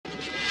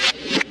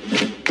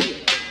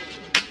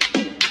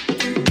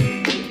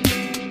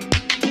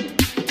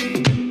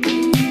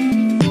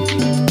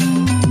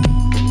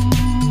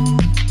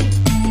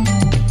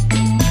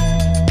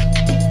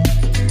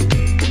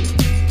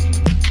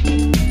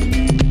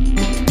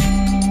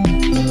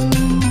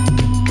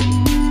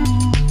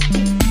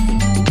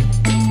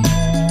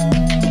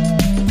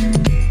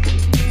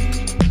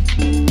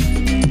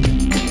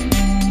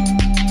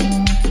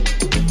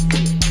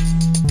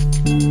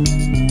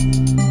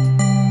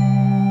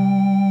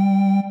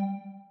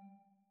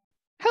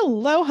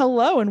Hello,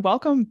 hello, and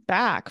welcome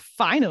back.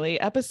 Finally,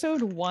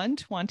 episode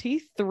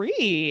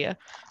 123.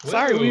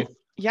 Sorry, Woo!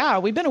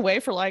 we've been away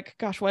for like,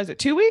 gosh, what is it?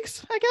 2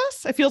 weeks, I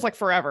guess. It feels like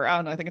forever. I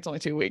don't know. I think it's only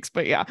 2 weeks,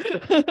 but yeah.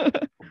 Uh,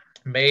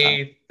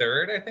 May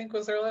 3rd, I think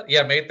was our last.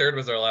 Yeah, May 3rd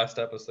was our last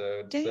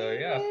episode. So Dang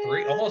yeah,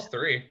 it. almost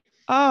three.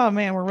 Oh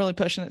man, we're really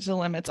pushing it to the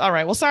limits. All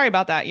right. Well, sorry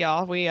about that,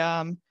 y'all. We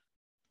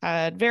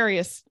had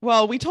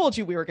we told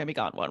you we were going to be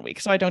gone 1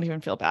 week, so I don't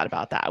even feel bad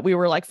about that. We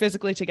were like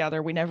physically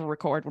together. We never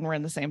record when we're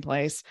in the same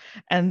place.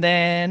 And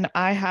then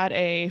I had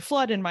a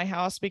flood in my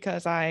house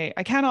because I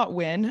cannot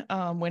win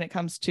when it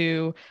comes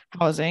to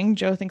housing.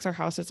 Joe thinks our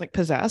house is like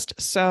possessed.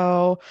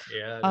 So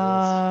Yeah,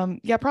 it is.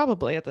 yeah,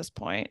 probably at this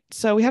point.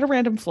 So we had a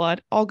random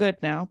flood, all good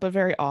now, but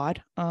very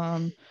odd.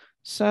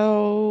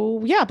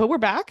 So yeah, but we're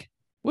back.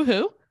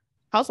 Woohoo.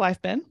 How's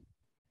life been?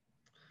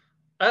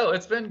 Oh,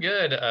 it's been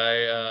good.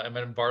 I'm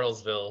in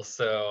Bartlesville,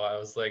 so I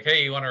was like,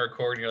 "Hey, you want to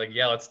record?" And you're like,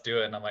 "Yeah, let's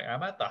do it." And I'm like,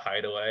 "I'm at the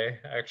Hideaway,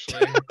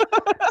 actually."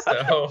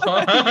 So,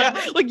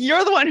 Yeah, like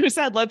you're the one who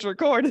said let's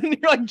record, and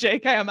you're like,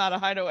 JK, I'm out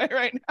of Hideaway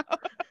right now.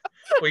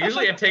 well,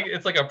 usually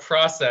it's like a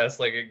process.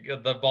 Like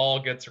the ball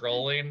gets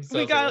rolling. So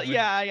We it's like, got you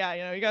gotta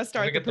let me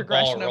start the get the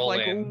ball progression of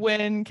like rolling.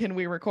 when can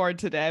we record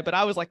today? But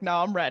I was like, no,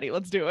 I'm ready.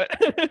 Let's do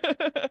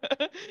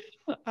it.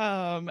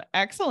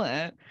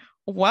 Excellent.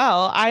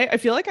 Well, I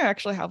feel like I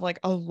actually have like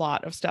a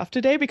lot of stuff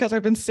today because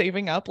I've been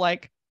saving up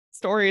like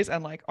stories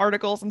and like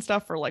articles and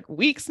stuff for like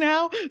weeks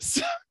now.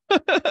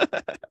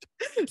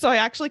 So I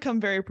actually come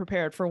very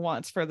prepared for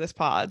once for this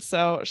pod.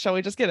 So shall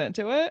we just get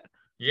into it?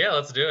 Yeah,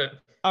 let's do it.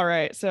 All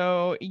right.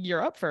 So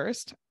you're up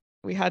first.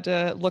 We had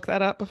to look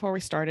that up before we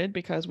started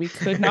because we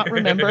could not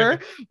remember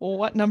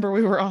what number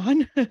we were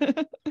on.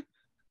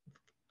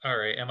 All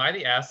right. Am I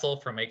the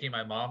asshole for making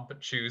my mom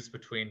choose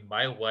between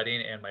my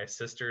wedding and my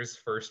sister's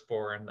first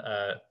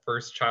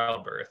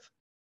childbirth?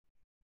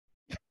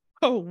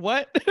 Oh,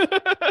 what?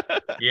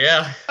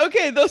 Yeah.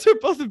 Okay, those are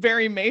both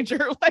very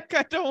major. Like,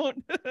 I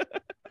don't.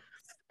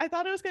 I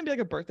thought it was going to be like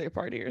a birthday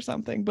party or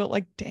something, but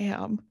like,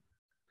 damn.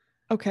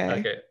 Okay.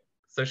 Okay.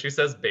 So she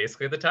says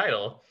basically the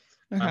title.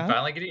 I'm Uh-huh.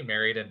 finally getting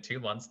married in 2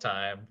 months'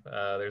 time.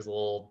 There's a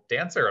little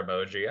dancer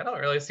emoji. I don't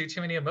really see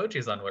too many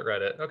emojis on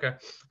Reddit. Okay.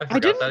 I I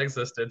forgot that didn't,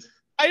 existed.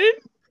 I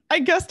didn't, I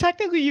guess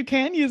technically you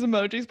can use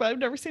emojis, but I've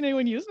never seen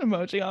anyone use an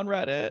emoji on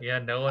Reddit. Yeah,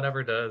 no one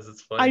ever does.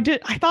 It's funny.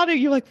 I thought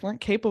you like weren't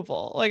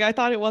capable. Like I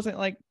thought it wasn't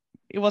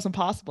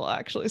possible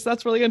actually. So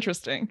that's really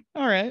interesting.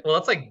 All right. Well,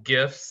 it's like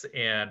GIFs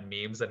and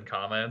memes and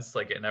comments.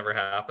 Like it never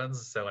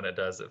happens. So when it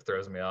does, it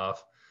throws me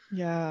off.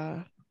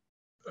 Yeah.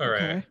 All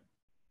right. Okay.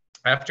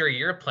 After a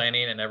year of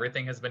planning and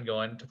everything has been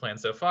going to plan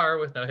so far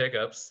with no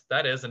hiccups,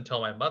 that is until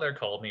my mother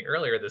called me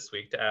earlier this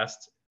week to ask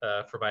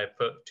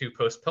to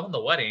postpone the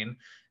wedding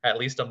at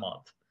least a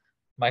month.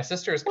 My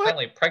sister is What?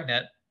 currently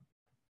pregnant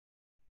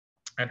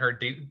and her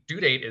due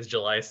date is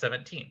July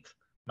 17th.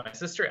 My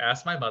sister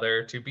asked my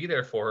mother to be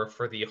there for her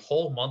for the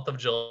whole month of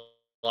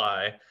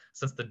July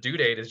since the due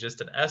date is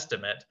just an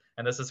estimate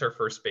and this is her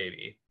first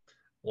baby.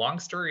 Long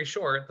story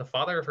short, the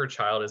father of her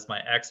child is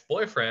my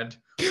ex-boyfriend,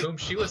 whom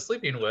she was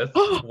sleeping with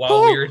Oh,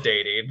 while we oh, were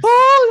dating.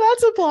 oh,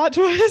 that's a plot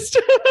twist.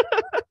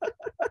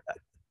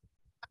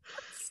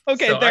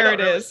 Okay, So I there don't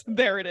it really is.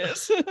 There it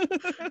is.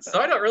 so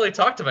I don't really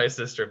talk to my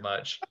sister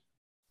much.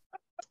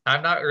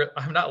 I'm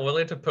not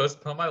willing to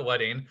postpone my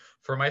wedding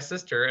for my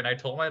sister, and I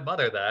told my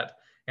mother that,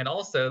 and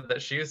also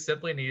that she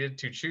simply needed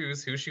to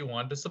choose who she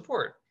wanted to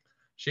support.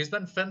 She's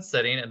been fence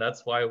sitting, and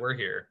that's why we're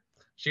here.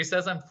 She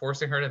says I'm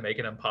forcing her to make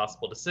an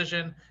impossible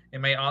decision,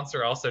 and my aunts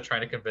are also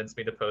trying to convince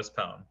me to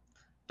postpone.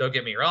 Don't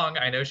get me wrong,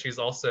 I know she's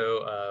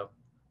also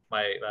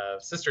my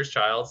sister's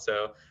child,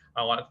 so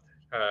I want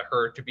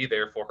her to be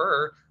there for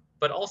her,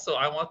 but also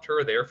I want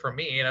her there for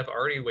me, and I've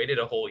already waited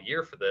a whole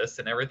year for this,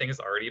 and everything is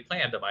already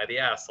planned. Am I the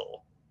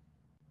asshole?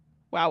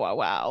 Wow, wow,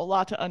 wow. A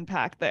lot to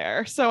unpack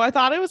there. So I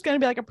thought it was going to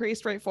be like a pretty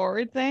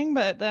straightforward thing,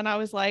 but then I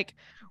was like,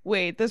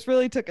 wait, this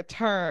really took a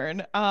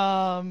turn.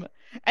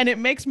 And it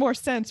makes more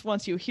sense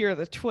once you hear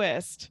the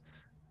twist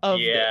of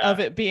Yeah.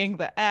 it being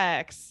the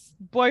ex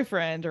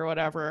boyfriend or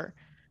whatever.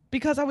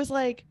 Because I was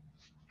like,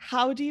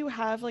 how do you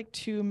have like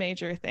two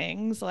major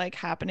things like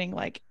happening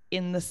like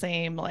in the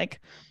same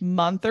like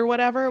month or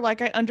whatever?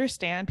 Like I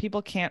understand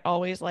people can't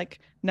always like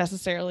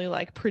necessarily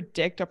like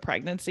predict a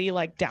pregnancy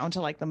like down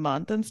to like the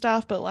month and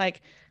stuff, but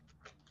like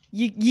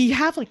you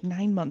have like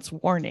 9 months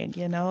warning,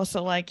 you know?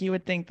 So like you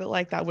would think that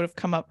like that would have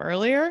come up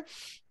earlier.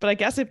 But I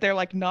guess if they're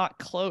like not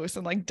close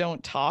and like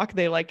don't talk,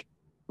 they like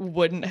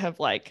wouldn't have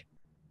like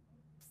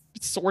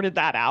sorted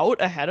that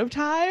out ahead of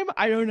time.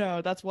 I don't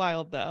know. That's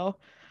wild though.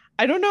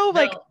 I don't know.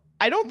 Like, No.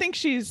 I don't think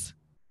she's,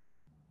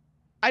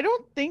 I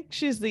don't think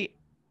she's the,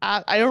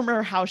 I don't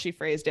remember how she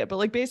phrased it, but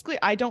like basically,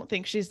 I don't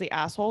think she's the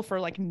asshole for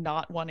like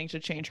not wanting to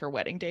change her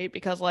wedding date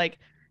because like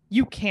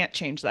you can't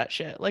change that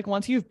shit. Like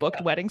once you've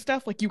booked wedding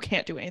stuff, like you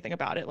can't do anything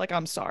about it. Like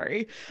I'm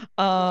sorry.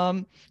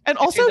 And It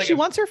also seems like she if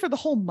wants her for the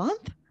whole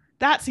month.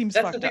 That seems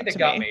That's the fucked thing up that to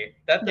got me. me.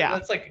 Yeah.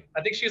 That's like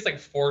I think she's like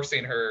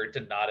forcing her to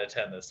not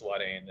attend this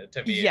wedding.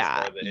 To me, is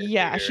Yeah. more the issue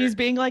Yeah. here. She's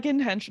being like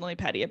intentionally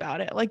petty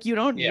about it. Like, you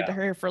don't need Yeah.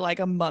 her for like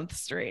a month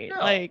straight. No.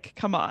 Like,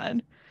 come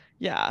on.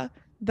 Yeah.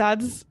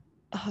 That's,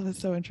 oh, that's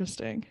so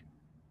interesting.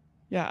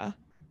 Yeah.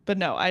 But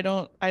no, I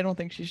don't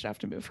think she should have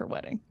to move her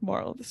wedding.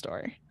 Moral of the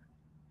story.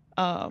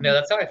 No, Um,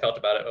 that's how I felt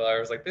about it. I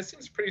was like, this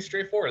seems pretty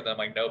straightforward. Then I'm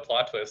like, no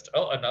plot twist.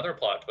 Oh, another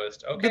plot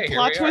twist. the Okay, here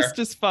plot we are. twist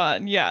is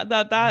fun. Yeah,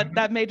 that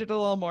Mm-hmm. made it a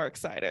little more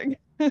exciting.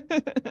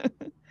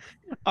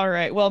 All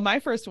right. Well, my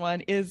first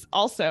one is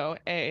also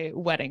a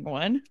wedding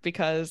one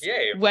because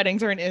Yay.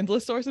 weddings are an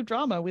endless source of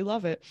drama. We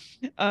love it.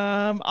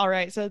 All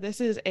right. So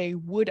this is a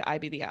would I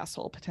be the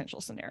asshole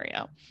potential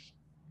scenario.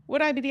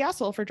 Would I be the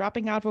asshole for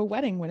dropping out of a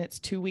wedding when it's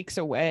 2 weeks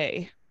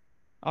away?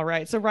 All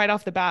right. So right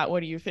off the bat, what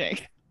do you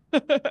think?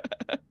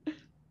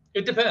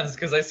 It depends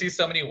because I see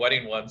so many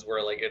wedding ones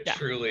where like it Yeah.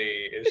 truly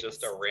is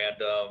just a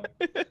random.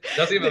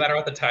 Doesn't even matter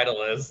what the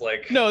title is.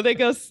 Like, No, they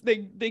go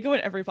in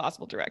every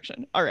possible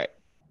direction. All right.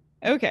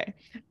 Okay.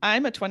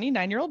 I'm a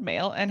 29-year-old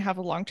male and have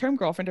a long-term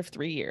girlfriend of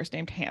 3 years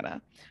named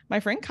Hannah. My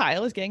friend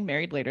Kyle is getting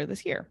married later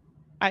this year.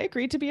 I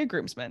agreed to be a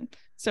groomsman.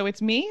 So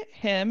it's me,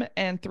 him,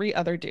 and three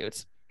other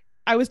dudes.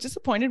 I was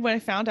disappointed when I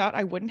found out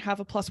I wouldn't have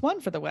a plus one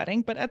for the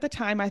wedding, but at the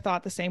time I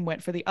thought the same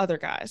went for the other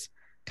guys.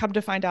 Come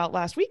to find out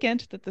last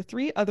weekend that the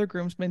three other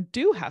groomsmen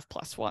do have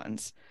plus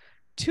ones.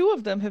 Two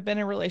of them have been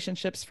in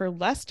relationships for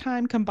less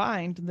time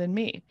combined than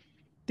me.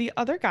 The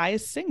other guy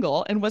is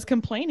single and was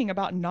complaining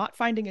about not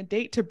finding a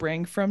date to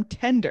bring from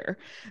Tinder.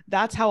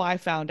 That's how I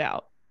found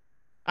out.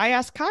 I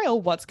asked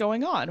Kyle what's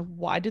going on.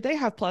 Why do they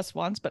have plus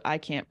ones, but I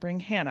can't bring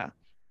Hannah?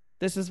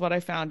 This is what I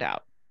found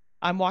out.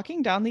 I'm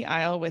walking down the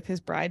aisle with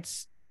the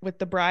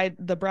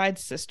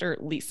bride's sister,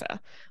 Lisa.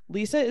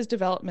 Lisa is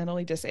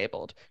developmentally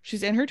disabled.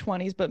 She's in her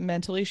 20s, but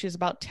mentally she's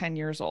about 10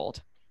 years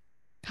old.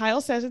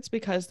 Kyle says it's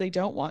because they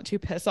don't want to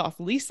piss off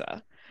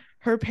Lisa.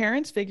 Her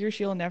parents figure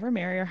she'll never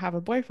marry or have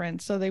a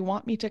boyfriend, so they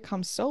want me to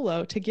come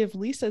solo to give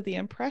Lisa the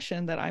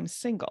impression that I'm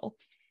single.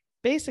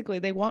 Basically,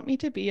 they want me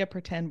to be a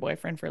pretend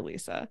boyfriend for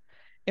Lisa.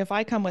 If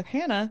I come with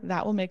Hannah,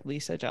 that will make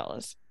Lisa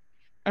jealous.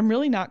 I'm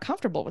really not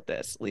comfortable with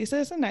this. Lisa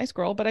is a nice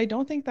girl, but I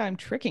don't think that I'm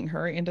tricking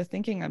her into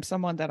thinking I'm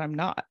someone that I'm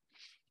not.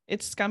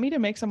 It's scummy to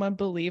make someone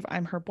believe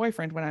I'm her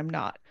boyfriend when I'm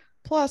not.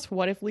 Plus,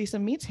 what if Lisa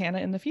meets Hannah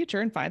in the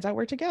future and finds out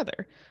we're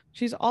together?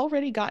 She's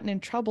already gotten in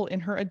trouble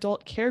in her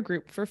adult care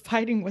group for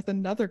fighting with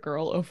another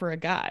girl over a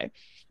guy.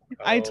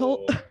 I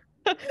told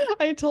oh,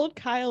 I told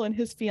Kyle and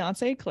his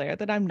fiancee Claire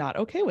that I'm not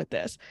okay with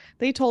this.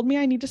 They told me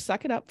I need to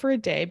suck it up for a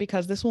day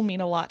because this will mean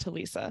a lot to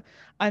Lisa.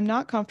 I'm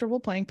not comfortable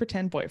playing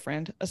pretend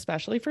boyfriend,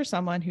 especially for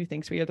someone who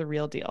thinks we are the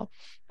real deal.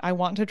 I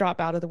want to drop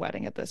out of the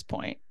wedding at this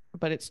point,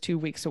 but it's 2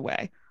 weeks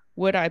away.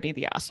 Would I be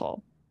the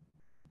asshole?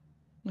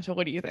 So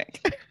what do you think?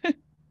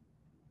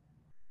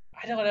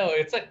 I don't know.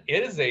 It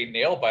is a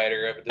nail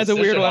biter of a It's a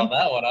weird decision on one.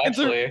 that one It's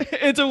a actually.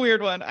 it's a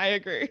weird one. I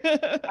agree.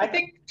 I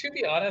think, to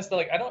be honest,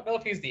 like I don't know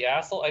if he's the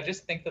asshole. I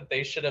just think that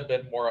they should have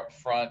been more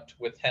upfront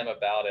with him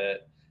about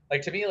it.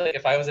 Like to me, like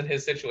if I was in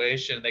his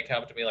situation, they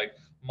come up to me like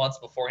months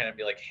beforehand and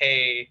be like,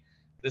 "Hey,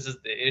 this is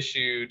the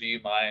issue. Do you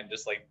mind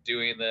just like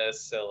doing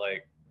this so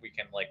like we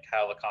can like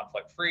have a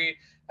conflict free?"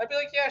 I'd be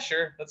like, "Yeah,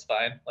 sure, that's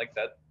fine." Like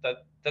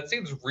that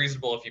seems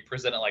reasonable if you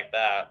present it like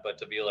that. But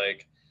to be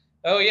like,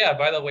 "Oh yeah,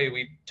 by the way,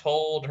 we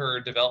told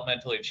her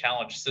developmentally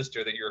challenged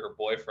sister that you're her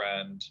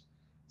boyfriend."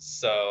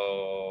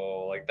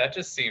 So like that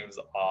just seems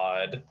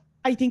odd.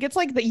 I think it's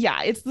like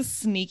it's the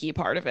sneaky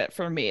part of it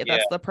for me. Yeah,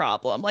 That's the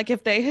problem. Like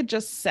if they had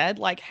just said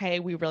like, "Hey,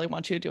 we really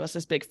want you to do us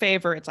this big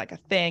favor. It's like a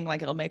thing.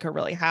 Like it'll make her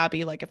really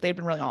happy." Like if they'd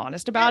been really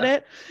honest about yeah,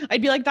 it,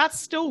 I'd be like, "That's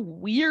still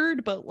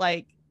weird," but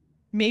like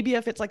maybe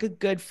if it's like a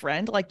good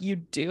friend, like you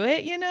do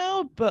it, you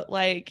know? But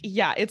like,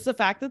 yeah, it's the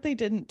fact that they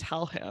didn't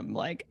tell him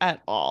like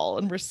at all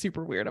and we're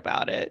super weird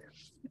about it.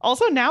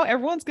 Also, now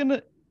everyone's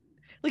gonna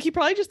like he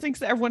probably just thinks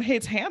that everyone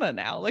hates Hannah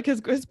now. Like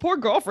his poor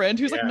girlfriend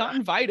who's like yeah. not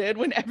invited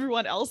when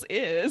everyone else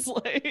is.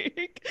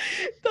 Like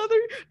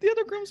the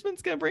other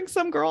groomsman's gonna bring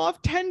some girl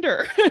off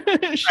Tinder.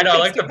 I She know, I gets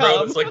like to the bro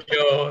come. that's like,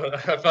 "Yo,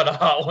 I found a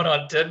hot one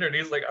on Tinder," and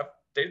he's like, "I've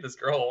dated this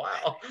girl a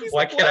while. He's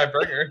Why like, can't I what?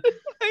 bring her?"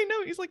 I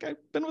know. He's like, I've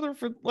been with her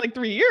for like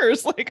 3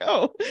 years. Like,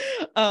 oh.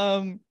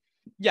 Um,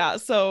 yeah,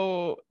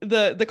 so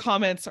the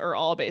comments are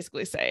all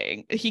basically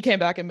saying he came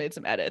back and made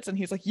some edits and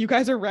he's like, you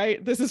guys are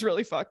right. This is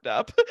really fucked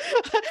up.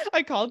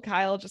 I called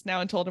Kyle just now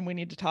and told him we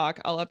need to talk.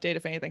 I'll update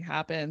if anything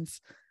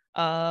happens.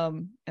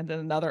 And then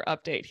another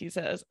update. He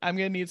says, I'm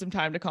gonna need some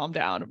time to calm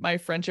down. My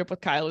friendship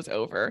with Kyle is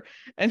over.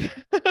 And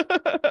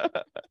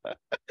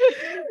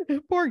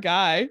poor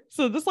guy.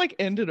 So this like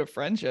ended a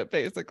friendship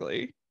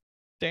basically.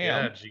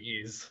 Yeah, Damn.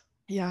 geez.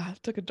 Yeah,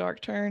 took a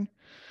dark turn.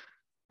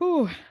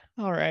 Ooh,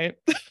 all right.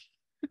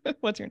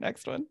 What's your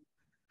next one?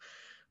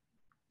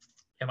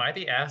 Am I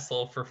the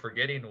asshole for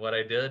forgetting what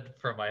I did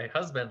for my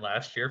husband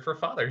last year for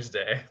Father's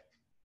Day?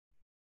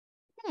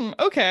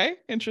 Okay,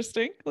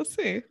 interesting. Let's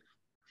see.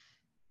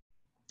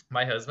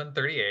 My husband,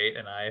 38,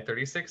 and I,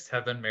 36,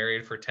 have been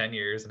married for 10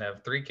 years and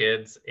have three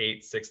kids,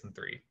 8, 6, and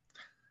 3.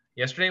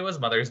 Yesterday was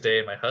Mother's Day,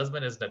 and my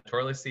husband is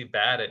notoriously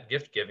bad at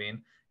gift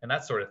giving and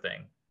that sort of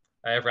thing.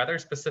 I have rather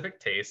specific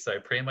tastes, so I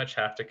pretty much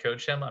have to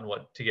coach him on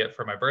what to get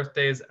for my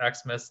birthdays,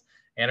 Xmas,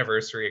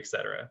 anniversary,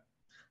 etc.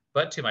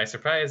 But to my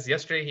surprise,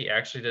 yesterday he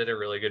actually did a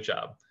really good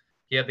job.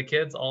 He had the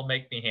kids all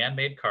make me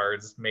handmade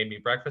cards, made me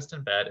breakfast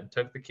in bed, and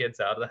took the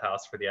kids out of the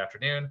house for the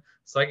afternoon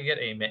so I could get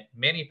a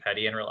mani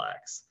pedi and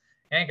relax.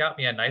 And got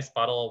me a nice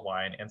bottle of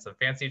wine and some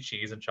fancy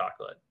cheese and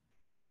chocolate.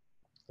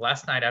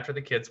 Last night, after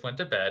the kids went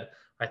to bed,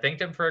 I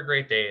thanked him for a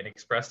great day and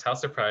expressed how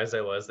surprised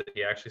I was that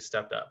he actually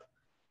stepped up.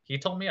 He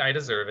told me I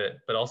deserve it,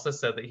 but also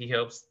said that he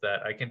hopes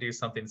that I can do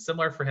something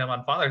similar for him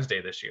on Father's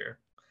Day this year.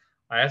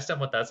 I asked him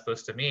what that's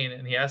supposed to mean,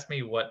 and he asked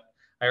me what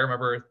I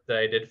remember that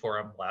I did for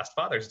him last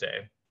Father's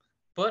Day,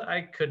 but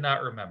I could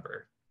not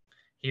remember.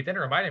 He then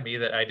reminded me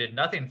that I did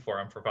nothing for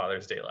him for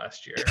Father's Day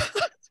last year.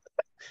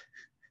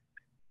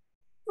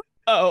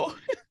 Oh.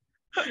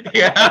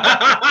 Yeah.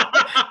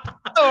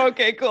 Oh,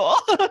 okay, cool.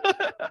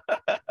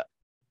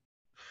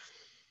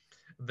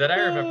 Then I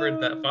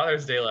remembered that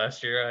Father's Day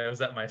last year, I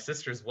was at my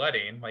sister's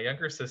wedding. My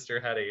younger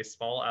sister had a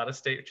small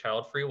out-of-state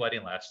child-free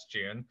wedding last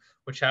June,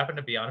 which happened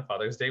to be on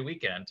Father's Day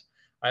weekend.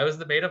 I was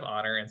the maid of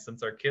honor, and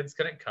since our kids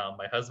couldn't come,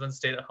 my husband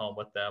stayed at home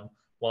with them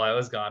while I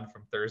was gone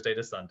from Thursday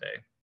to Sunday.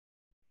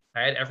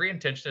 I had every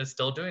intention of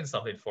still doing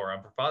something for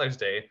him for Father's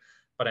Day,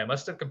 but I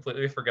must have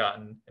completely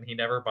forgotten, and he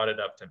never brought it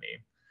up to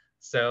me.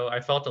 So I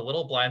felt a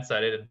little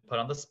blindsided and put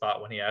on the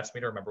spot when he asked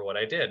me to remember what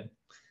I did.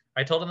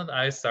 I told him that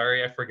I was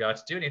sorry I forgot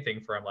to do anything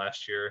for him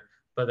last year,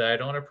 but that I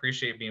don't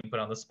appreciate being put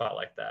on the spot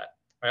like that.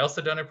 I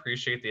also don't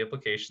appreciate the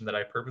implication that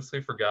I purposely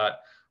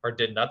forgot or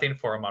did nothing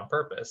for him on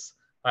purpose.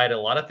 I had a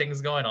lot of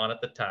things going on at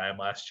the time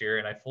last year,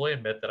 and I fully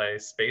admit that I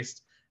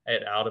spaced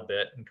it out a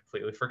bit and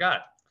completely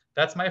forgot.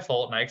 That's my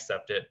fault, and I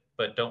accept it,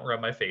 but don't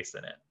rub my face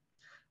in it.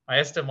 I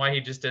asked him why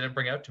he just didn't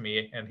bring it up to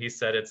me, and he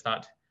said it's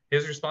not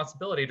his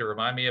responsibility to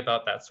remind me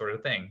about that sort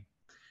of thing.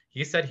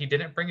 He said he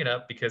didn't bring it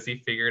up because he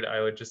figured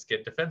I would just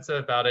get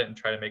defensive about it and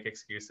try to make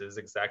excuses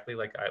exactly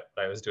like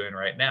what I was doing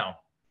right now.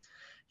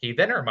 He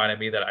then reminded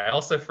me that I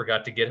also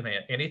forgot to get him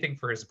anything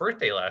for his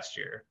birthday last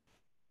year.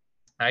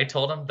 I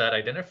told him that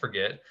I didn't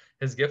forget.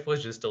 His gift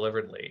was just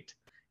delivered late.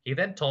 He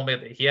then told me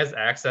that he has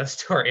access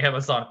to our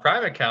Amazon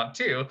Prime account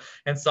too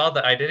and saw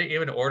that I didn't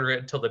even order it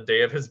until the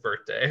day of his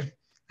birthday.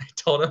 I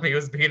told him he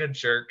was being a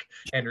jerk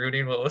and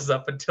ruining what was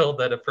up until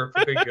then a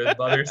perfectly good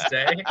Mother's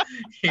Day.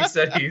 He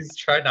said he's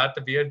trying not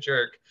to be a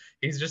jerk.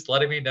 He's just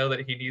letting me know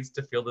that he needs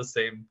to feel the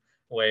same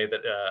way,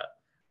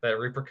 that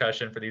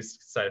repercussion for these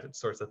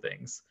sorts of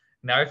things.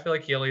 Now I feel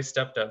like he only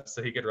stepped up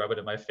so he could rub it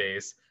in my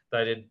face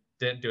that I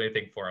didn't do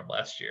anything for him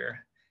last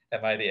year.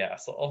 Am I the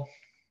asshole?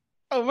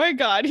 Oh my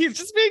God, he's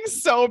just being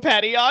so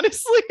petty,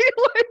 honestly.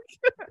 Like,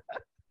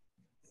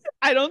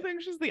 I don't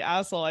think she's the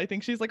asshole. I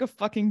think she's like a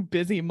fucking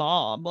busy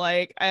mom.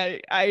 Like,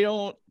 I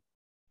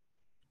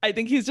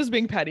think he's just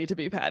being petty to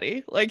be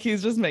petty. Like,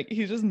 he's just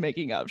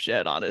making up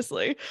shit,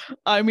 honestly.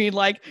 I mean,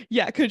 like,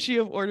 yeah, could she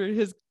have ordered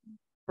his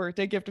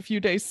birthday gift a few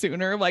days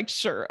sooner? Like,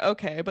 sure,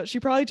 okay, but she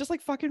probably just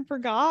like fucking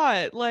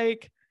forgot.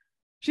 Like,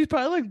 she's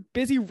probably like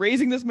busy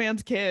raising this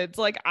man's kids.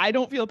 Like, I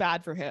don't feel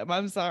bad for him.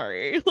 I'm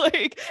sorry.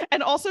 Like,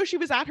 and also she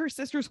was at her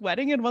sister's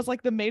wedding and was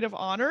like the maid of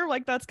honor.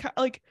 Like, that's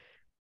like,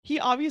 he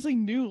obviously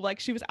knew like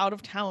she was out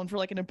of town for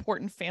like an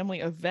important family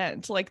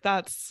event. Like,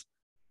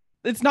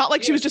 it's not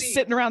like she was just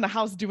sitting around the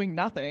house doing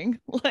nothing.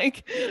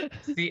 Like,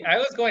 see, I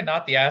was going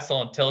not the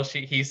asshole until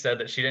he said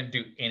that she didn't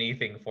do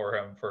anything for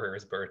him for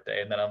his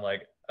birthday. And then I'm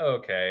like,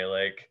 okay,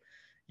 like,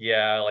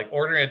 yeah, like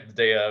ordering it the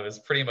day of is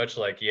pretty much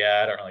like,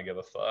 yeah, I don't really give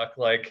a fuck.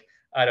 Like,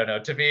 I don't know.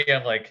 To me,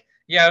 I'm like,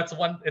 yeah,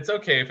 it's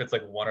okay if it's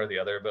like one or the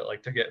other, but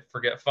like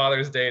forget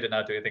Father's Day to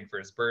not do anything for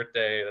his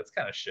birthday, that's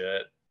kind of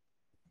shit.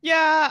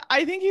 yeah,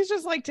 I think he's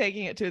just like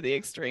taking it to the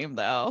extreme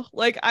though.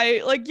 Like,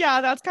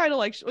 yeah, that's kind of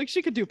like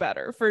she could do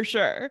better for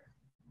sure.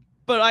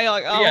 But I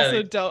like, also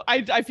yeah, don't.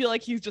 I feel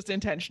like he's just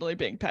intentionally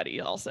being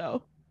petty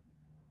also.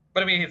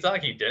 but I mean, it's not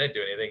like he didn't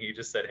do anything. He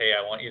just said, hey,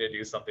 I want you to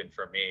do something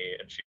for me.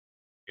 And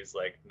she's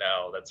like,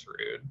 no, that's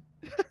rude.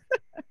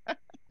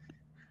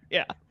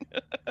 Yeah.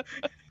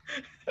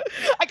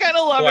 I kind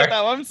of love it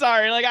though. I'm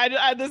sorry. Like,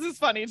 I this is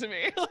funny to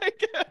me.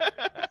 Like,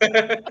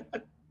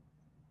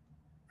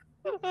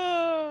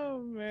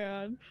 oh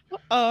man.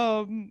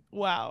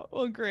 Wow.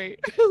 Well,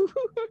 great.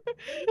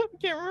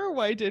 Can't remember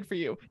what I did for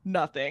you.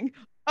 Nothing.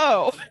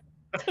 Oh.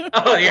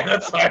 Oh yeah,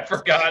 that's why I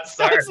forgot.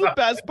 Sorry. That's the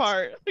best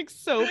part. Like,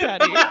 so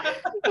petty.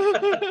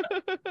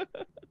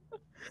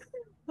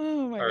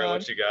 Oh my God. All right, God.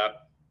 what you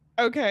got?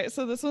 Okay,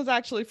 so this one's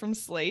actually from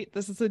Slate.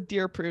 This is a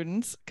Dear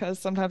Prudence, because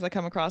sometimes I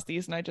come across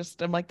these and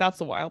I'm like, that's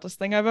the wildest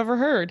thing I've ever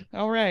heard.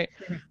 All right.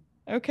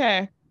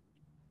 Okay.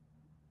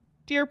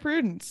 Dear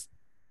Prudence,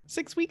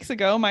 6 weeks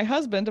ago, my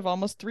husband of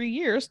almost 3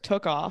 years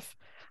took off.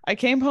 I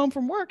came home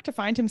from work to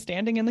find him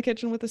standing in the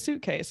kitchen with a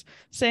suitcase,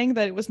 saying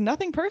that it was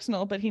nothing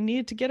personal, but he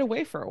needed to get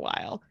away for a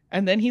while.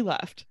 And then he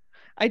left.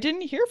 I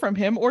didn't hear from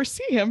him or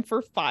see him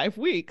for 5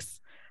 weeks.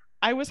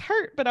 I was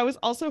hurt, but I was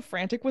also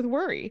frantic with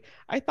worry.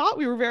 I thought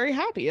we were very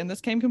happy, and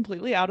this came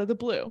completely out of the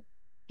blue.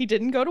 He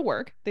didn't go to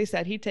work. They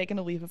said he'd taken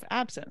a leave of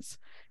absence.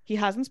 He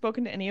hasn't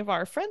spoken to any of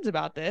our friends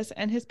about this,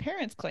 and his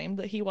parents claimed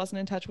that he wasn't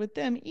in touch with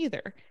them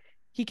either.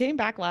 He came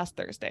back last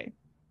Thursday.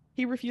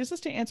 He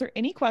refuses to answer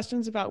any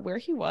questions about where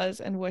he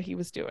was and what he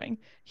was doing.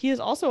 He is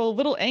also a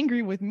little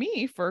angry with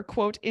me for,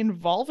 quote,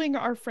 involving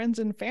our friends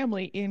and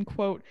family in,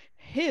 quote,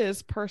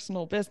 his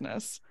personal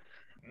business.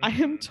 I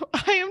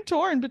am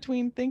torn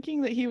between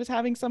thinking that he was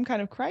having some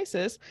kind of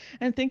crisis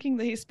and thinking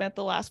that he spent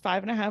the last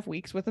 5.5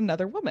 weeks with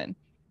another woman.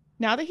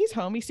 Now that he's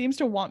home, he seems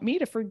to want me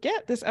to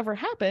forget this ever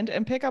happened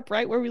and pick up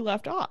right where we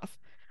left off.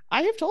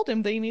 I have told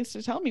him that he needs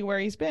to tell me where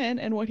he's been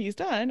and what he's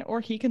done,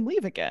 or he can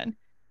leave again.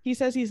 He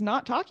says he's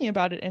not talking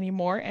about it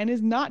anymore and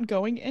is not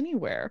going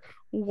anywhere.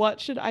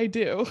 What should I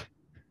do?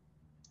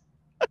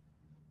 What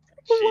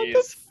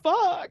the Jeez.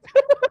 fuck?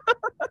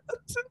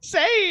 It's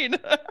insane.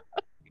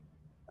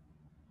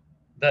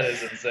 That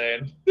is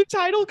insane. The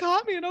title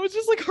caught me and I was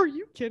just like, are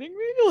you kidding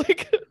me?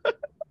 Like,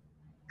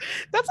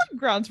 that's like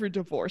grounds for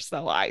divorce,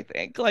 though, I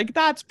think. Like,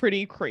 that's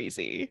pretty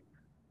crazy.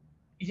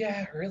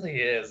 Yeah, it really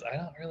is. I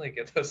don't really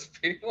get those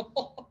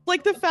people.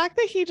 Like, the fact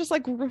that he just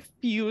like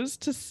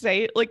refused to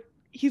say it, like,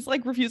 he's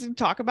like refusing to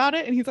talk about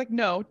it. And he's like,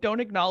 no, don't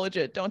acknowledge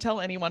it. Don't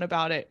tell anyone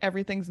about it.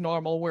 Everything's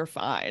normal. We're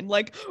fine.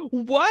 Like,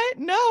 what?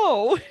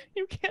 No,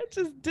 you can't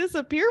just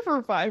disappear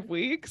for 5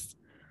 weeks.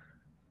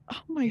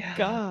 Oh my Yeah.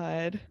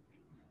 God.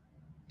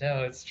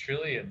 No, it's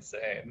truly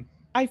insane.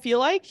 I feel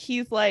like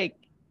he's like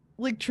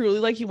truly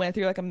like he went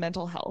through like a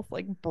mental health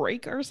like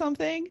break or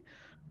something,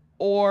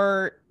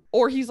 or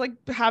he's like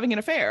having an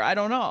affair. I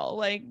don't know.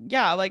 Like,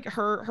 yeah, like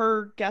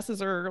her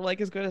guesses are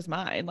like as good as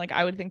mine. Like,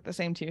 I would think the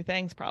same two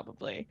things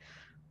probably.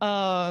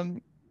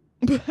 Um,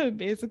 but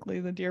basically,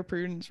 the Dear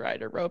Prudence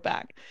writer wrote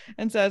back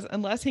and says,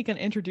 unless he can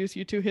introduce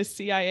you to his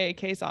CIA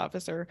case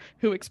officer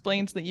who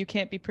explains that you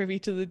can't be privy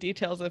to the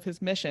details of his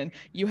mission,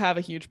 you have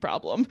a huge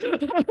problem,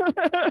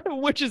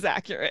 which is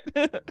accurate.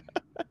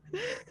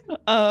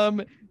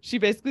 She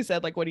basically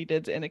said like what he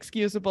did's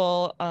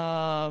inexcusable.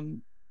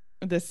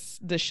 This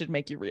should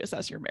make you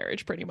reassess your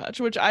marriage pretty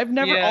much, which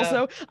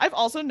Yeah. I've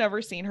also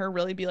never seen her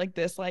really be like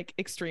this like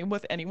extreme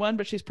with anyone,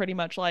 but she's pretty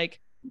much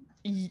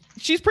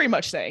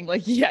saying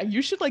like, yeah,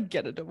 you should like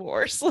get a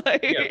divorce. Yeah,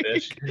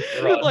 bitch.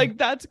 Like, Run. like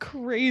that's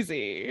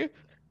crazy.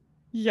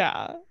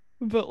 Yeah.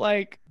 But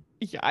like,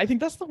 yeah, I think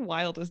that's the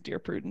wildest Dear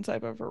Prudence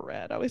I've ever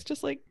read. I was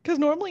just like, because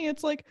normally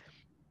it's like,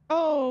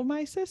 oh,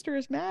 my sister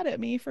is mad at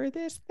me for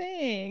this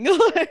thing.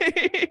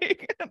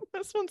 Like,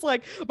 this one's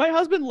like, my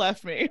husband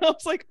left me. I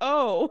was like,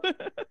 oh,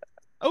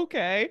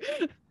 okay.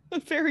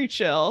 Very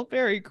chill.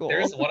 Very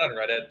There's cool. one on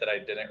Reddit that I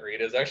didn't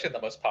read. It was actually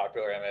the most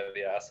popular Am I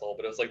the Asshole,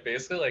 but it was like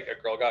basically like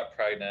a girl got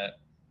pregnant,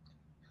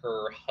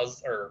 her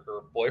husband or her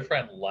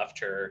boyfriend left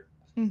her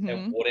and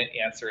Mm-hmm. wouldn't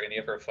answer any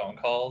of her phone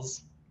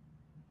calls.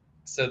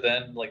 So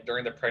then like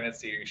during the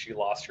pregnancy she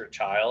lost her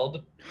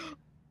child Oh,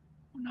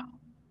 no.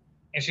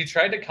 and she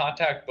tried to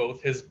contact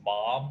both his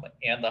mom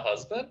and the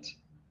husband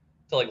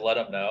to like let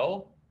them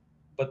know,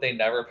 but they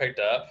never picked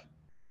up.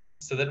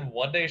 So then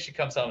one day she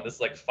comes home, this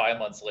is like 5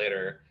 months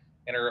later,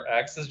 and her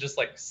ex is just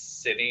like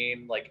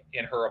sitting like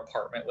in her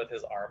apartment with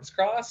his arms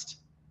crossed.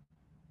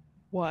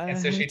 And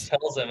so she What?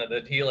 tells him, and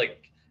then he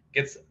like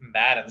gets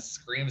mad and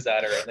screams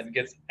at her, and then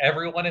gets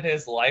everyone in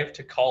his life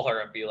to call her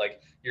and be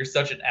like, "You're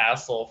such an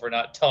asshole for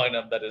not telling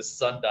him that his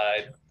son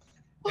died."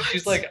 And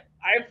she's What? like,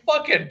 "I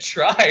fucking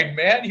tried,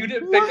 man. You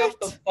didn't pick up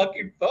the What?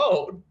 fucking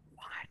phone."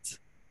 What?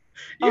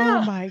 Oh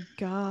Yeah, my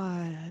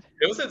God.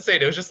 it was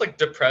insane. It was just like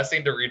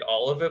depressing to read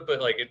all of it, but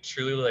like it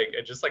truly like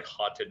it just like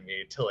haunted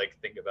me to like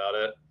think about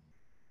it.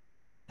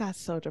 That's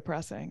so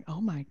depressing.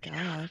 Oh my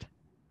God.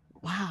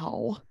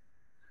 Wow.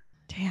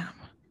 Damn.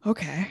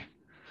 Okay.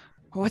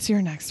 What's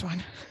your next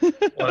one? Want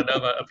to know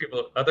about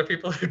other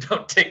people who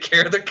don't take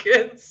care of their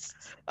kids?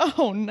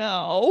 Oh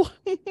no.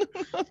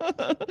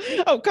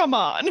 Oh, come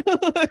on.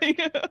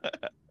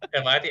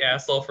 Am I the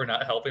asshole for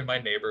not helping my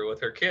neighbor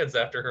with her kids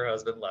after her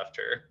husband left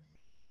her?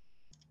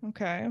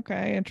 Okay,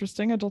 okay,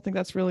 interesting. I don't think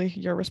that's really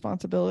your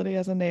responsibility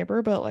as a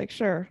neighbor, but like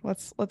sure,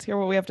 let's hear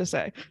what we have to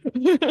say.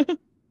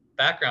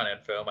 Background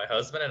info: my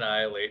husband and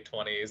I, late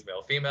 20s,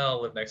 male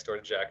female, live next door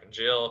to Jack and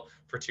Jill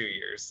for 2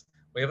 years.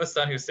 We have a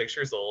son who's 6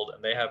 years old,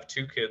 and they have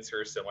two kids who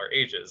are similar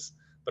ages,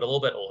 but a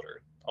little bit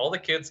older. All the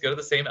kids go to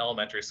the same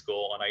elementary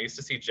school, and I used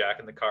to see Jack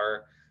in the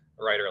car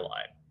Rider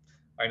line.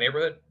 Our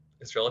neighborhood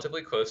is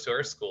relatively close to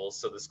our schools,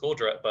 so the school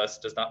bus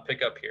does not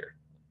pick up here.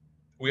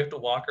 We have to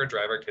walk or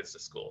drive our kids to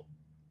school.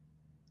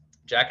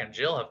 Jack and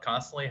Jill have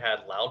constantly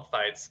had loud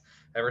fights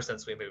ever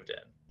since we moved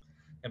in.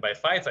 And by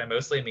fights, I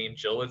mostly mean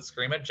Jill would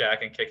scream at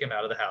Jack and kick him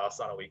out of the house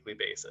on a weekly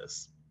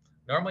basis.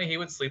 Normally, he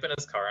would sleep in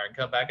his car and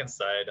come back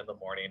inside in the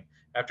morning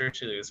after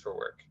she leaves for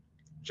work.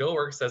 Jill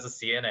works as a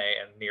CNA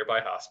in a nearby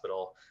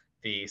hospital,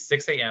 the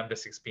 6 a.m. to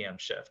 6 p.m.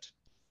 shift.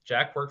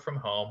 Jack worked from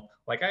home,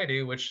 like I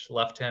do, which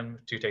left him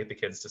to take the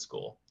kids to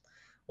school.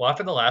 Well,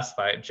 after the last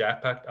fight,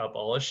 Jack packed up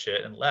all his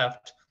shit and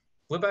left,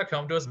 flew back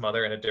home to his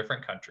mother in a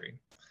different country.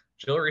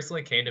 Jill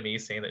recently came to me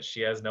saying that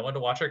she has no one to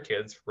watch her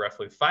kids from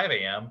roughly 5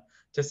 a.m.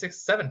 to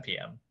 7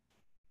 p.m.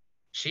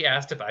 She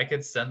asked if I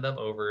could send them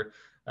over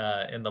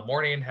in the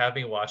morning, have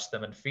me watch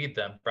them and feed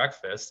them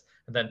breakfast,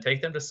 and then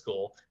take them to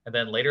school, and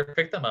then later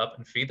pick them up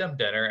and feed them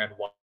dinner and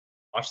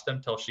watch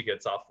them till she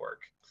gets off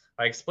work.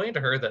 I explained to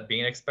her that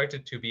being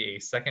expected to be a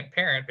second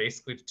parent,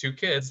 basically to two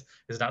kids,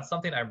 is not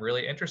something I'm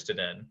really interested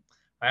in.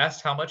 I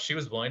asked how much she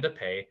was willing to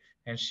pay,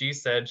 and she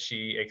said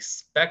she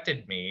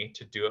expected me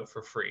to do it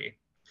for free,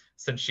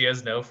 since she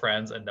has no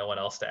friends and no one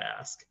else to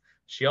ask.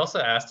 She also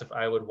asked if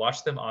I would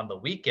watch them on the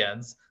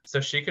weekends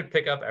so she could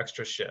pick up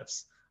extra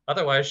shifts.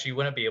 Otherwise, she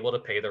wouldn't be able to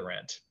pay the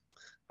rent.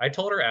 I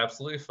told her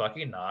absolutely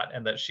fucking not,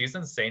 and that she's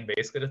insane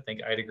basically to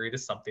think I'd agree to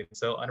something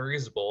so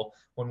unreasonable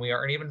when we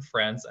aren't even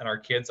friends and our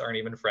kids aren't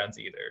even friends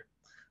either.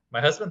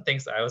 My husband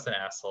thinks I was an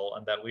asshole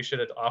and that we should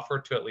have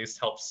offered to at least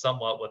help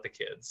somewhat with the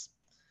kids.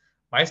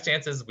 My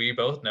stance is we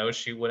both know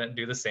she wouldn't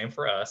do the same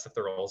for us if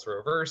the roles were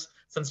reversed,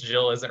 since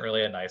Jill isn't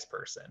really a nice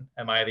person.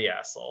 Am I the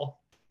asshole?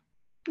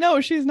 No,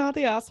 she's not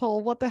the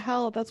asshole. What the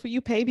hell? That's what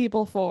you pay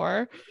people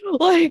for.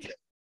 Like,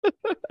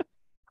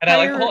 And I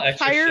like the whole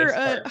extra hire shifts a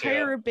part too.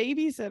 hire a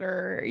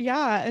babysitter.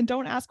 Yeah, and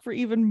don't ask for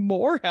even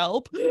more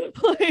help.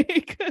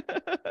 Like,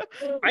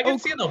 I can oh,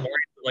 see in the morning,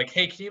 like,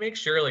 hey, can you make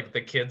sure like the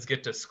kids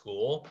get to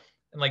school?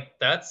 And like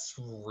that's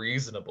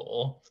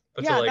reasonable.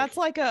 But to yeah, like, that's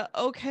like a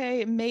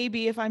okay,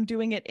 maybe if I'm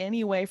doing it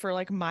anyway for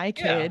like my yeah,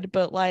 kid,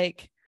 but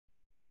like,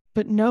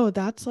 but no,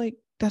 that's like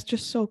that's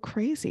just so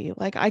crazy.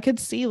 Like I could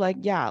see like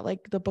yeah,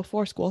 like the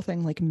before school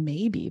thing, like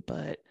maybe,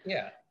 but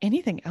yeah,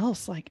 anything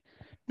else, like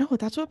no,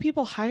 that's what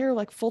people hire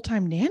like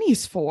full-time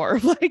nannies for.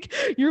 Like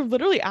you're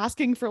literally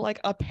asking for like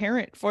a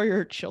parent for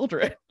your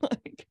children.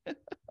 Like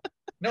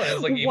no, and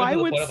it's like even why to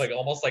the would point of like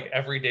almost like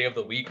every day of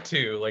the week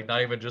too. Like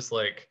not even just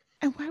like,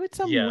 and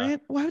yeah,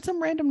 why would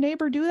some random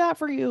neighbor do that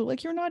for you?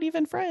 Like you're not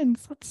even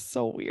friends. That's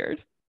so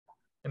weird.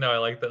 I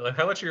like that. Like,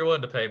 how much are you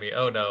willing to pay me?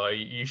 Oh no,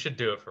 you should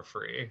do it for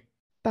free.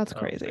 That's Oh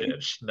crazy.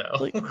 bitch, no.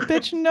 Like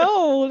bitch,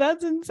 no,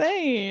 that's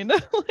insane.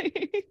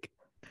 Like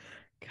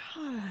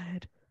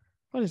God,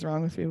 what is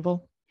wrong with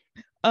people?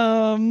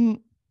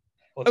 Um,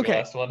 What's your okay.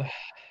 last one?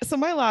 So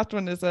my last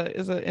one is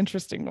an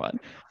interesting one.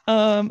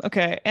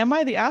 Okay. Am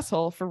I the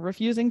asshole for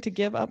refusing to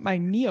give up my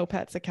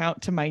Neopets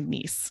account to my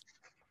niece?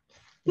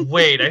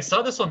 Wait, I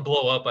saw this one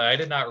blow up. I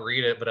did not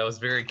read it, but I was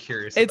very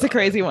curious It's a about it.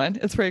 crazy one.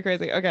 It's pretty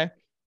crazy. Okay.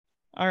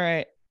 All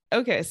right.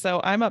 Okay, so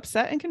I'm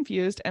upset and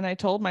confused, and I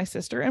told my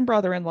sister and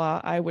brother in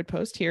law I would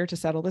post here to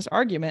settle this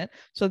argument,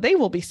 so they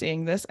will be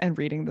seeing this and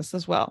reading this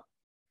as well.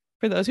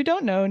 For those who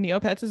don't know,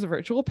 Neopets is a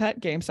virtual pet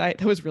game site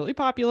that was really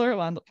popular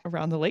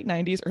around the late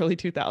 90s, early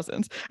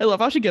 2000s. I love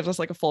how she gives us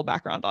like a full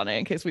background on it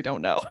in case we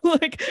don't know.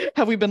 Like,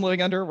 have we been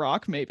living under a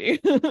rock? Maybe.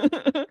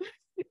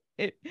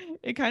 it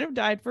it kind of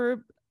died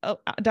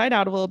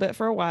out a little bit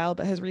for a while,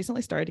 but has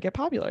recently started to get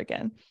popular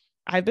again.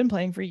 I've been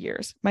playing for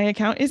years. My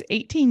account is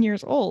 18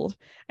 years old,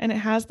 and it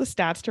has the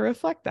stats to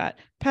reflect that: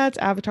 pets,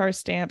 avatars,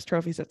 stamps,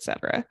 trophies,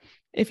 etc.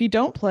 If you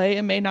don't play,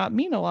 it may not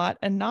mean a lot,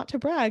 and not to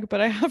brag, but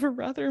I have a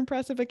rather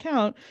impressive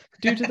account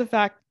due to the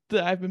fact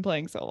that I've been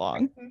playing so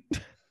long.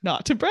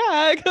 Not to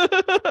brag.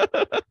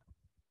 I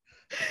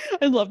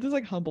love this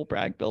like humble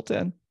brag built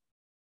in.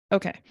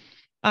 Okay.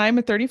 I'm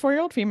a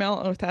 34-year-old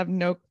female with I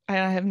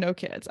have no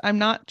kids. I'm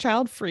not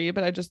child free,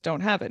 but I just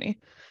don't have any.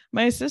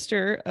 My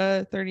sister,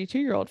 a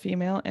 32-year-old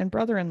female, and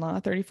brother-in-law,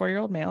 a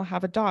 34-year-old male,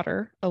 have a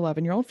daughter,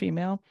 11-year-old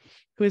female,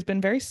 who has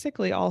been very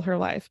sickly all her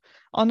life.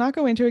 I'll not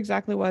go into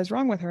exactly what is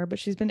wrong with her, but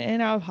she's been in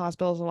and out of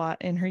hospitals a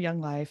lot in her young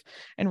life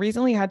and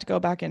recently had to go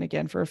back in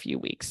again for a few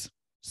weeks.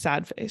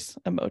 Sad face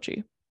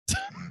emoji.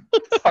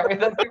 Sorry,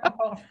 that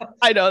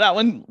I know that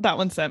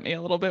one sent me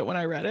a little bit when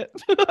I read it.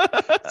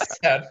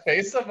 sad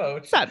face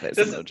emoji. Sad face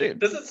emoji.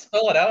 Does it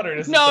spell it out or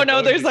does this No,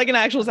 there's emoji? like an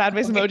actual sad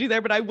face Okay, emoji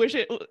there, but I wish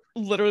it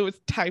literally was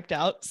typed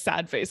out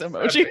sad face sad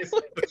emoji. face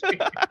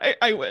emoji.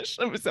 I wish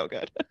it was so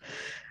good.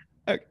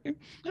 Okay.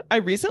 I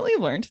recently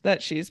learned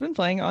that she's been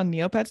playing on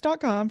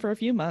neopets.com for a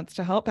few months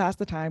to help pass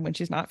the time when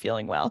she's not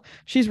feeling well.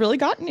 She's really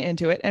gotten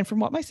into it, and from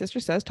what my sister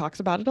says, talks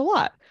about it a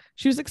lot.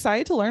 She was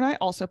excited to learn I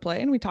also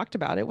play, and we talked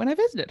about it when I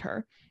visited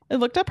her. I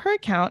looked up her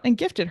account and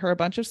gifted her a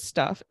bunch of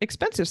stuff,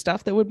 expensive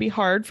stuff that would be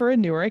hard for a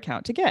newer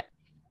account to get.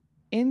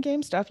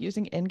 In-game stuff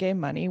using in-game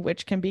money,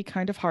 which can be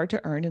kind of hard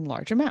to earn in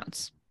large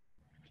amounts.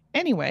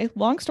 Anyway,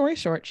 long story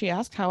short, she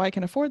asked how I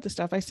can afford the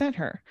stuff I sent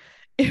her.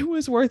 It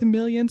was worth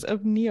millions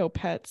of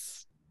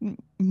Neopets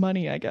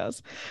money, I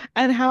guess,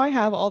 and how I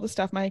have all the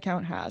stuff my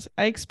account has.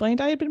 I explained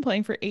I had been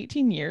playing for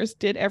 18 years,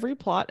 did every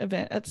plot,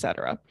 event,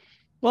 etc.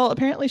 Well,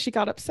 apparently she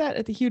got upset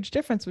at the huge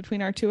difference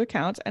between our two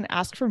accounts and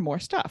asked for more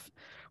stuff.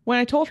 When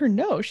I told her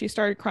no, she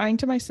started crying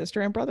to my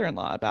sister and brother in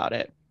law about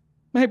it.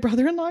 My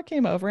brother in law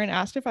came over and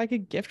asked if I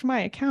could gift my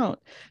account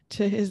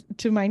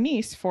to my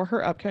niece for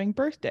her upcoming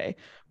birthday,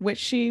 which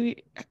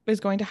she is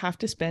going to have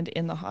to spend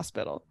in the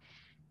hospital.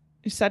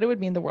 She said it would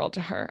mean the world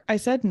to her. I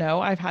said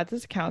no, I've had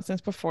this account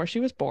since before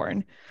she was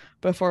born,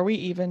 before we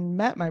even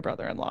met my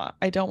brother in law.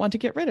 I don't want to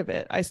get rid of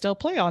it. I still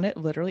play on it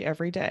literally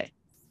every day.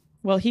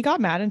 Well, he got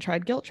mad and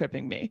tried guilt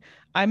tripping me.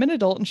 I'm an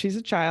adult and she's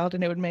a child,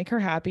 and it would make her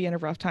happy in a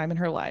rough time in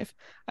her life.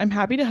 I'm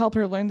happy to help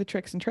her learn the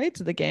tricks and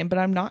trades of the game, but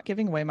I'm not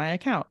giving away my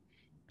account.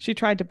 She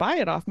tried to buy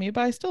it off me,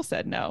 but I still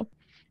said no.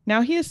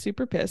 Now he is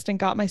super pissed and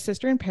got my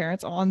sister and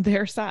parents on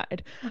their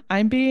side.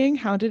 I'm being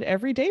hounded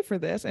every day for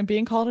this and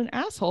being called an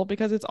asshole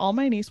because it's all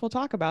my niece will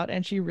talk about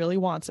and she really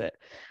wants it.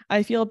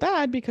 I feel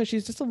bad because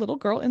she's just a little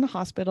girl in the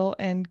hospital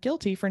and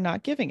guilty for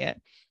not giving it.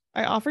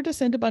 I offered to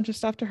send a bunch of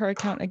stuff to her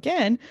account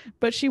again,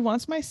 but she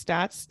wants my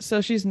stats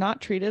so she's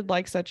not treated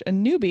like such a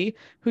newbie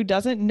who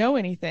doesn't know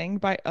anything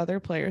by other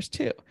players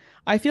too.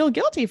 I feel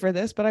guilty for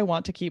this, but I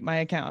want to keep my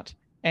account.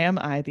 Am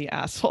I the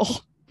asshole?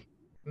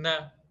 No,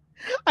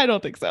 I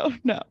don't think so.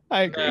 No,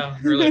 I agree. no,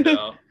 really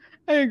don't.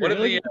 I What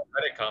agree. did the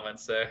Like, Reddit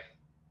comments say?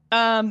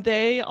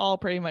 they all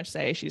pretty much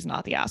say she's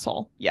not the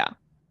asshole. Yeah.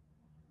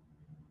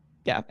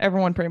 Yeah.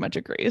 Everyone pretty much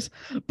agrees.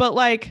 But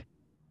like,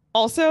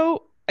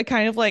 also, I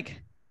kind of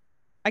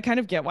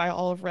get why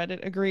all of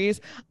Reddit agrees.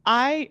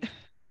 I,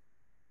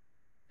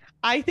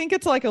 I think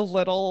it's like a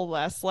little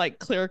less like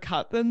clear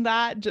cut than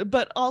that.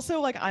 But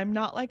also, like, I'm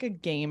not like a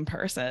game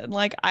person.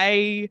 Like,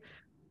 I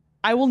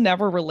will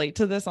never relate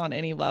to this on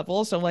any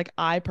level. So, like,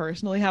 I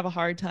personally have a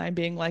hard time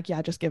being like,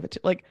 yeah, just give it to,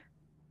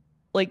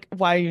 like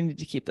why do you need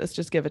to keep this,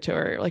 just give it to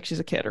her, like she's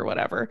a kid or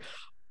whatever.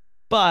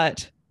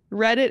 But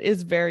Reddit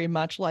is very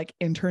much like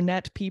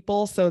internet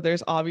people, so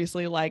there's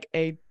obviously like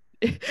a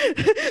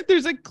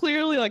there's a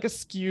clearly like a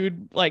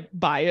skewed like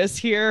bias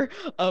here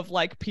of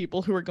like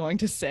people who are going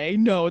to say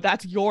no,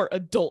 that's your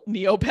adult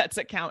Neopets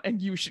account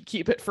and you should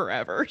keep it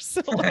forever.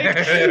 So like,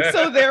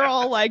 so they're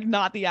all like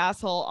not the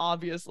asshole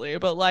obviously,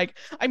 but like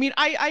I mean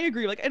I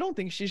agree, like I don't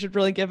think she should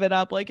really give it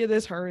up, like it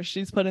is her,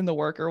 she's put in the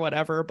work or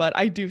whatever, but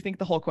I do think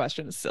the whole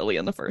question is silly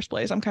in the first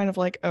place. I'm kind of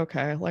like,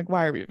 okay, like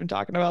why are we even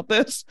talking about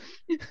this?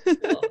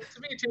 Well, to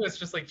me too, it's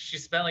just like she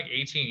spent like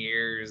 18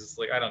 years.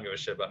 Like I don't give a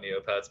shit about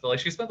Neopets, but like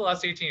she spent the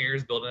last 18 years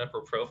building up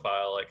her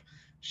profile. Like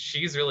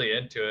she's really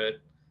into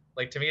it.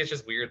 Like to me, it's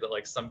just weird that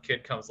like some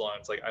kid comes along and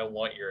it's like, I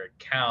want your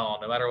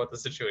account, no matter what the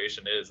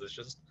situation is. It's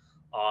just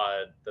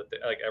odd that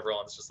like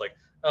everyone's just like,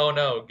 oh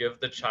no, give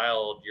the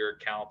child your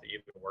account that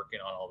you've been working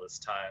on all this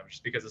time,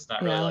 just because it's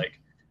not really Yeah, like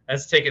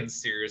as taken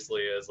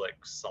seriously as like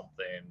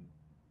something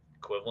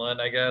equivalent,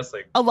 I guess,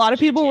 like a lot of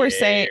people were GTA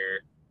saying, or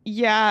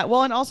yeah,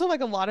 well, and also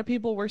like a lot of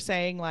people were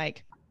saying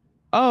like,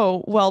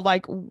 oh, well,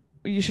 like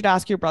you should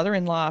ask your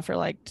brother-in-law for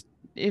like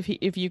if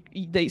you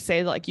they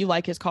say like you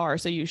like his car,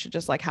 so you should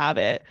just like have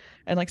it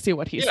and like see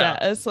what he yeah.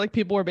 says. So, like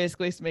people were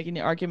basically making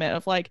the argument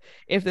of like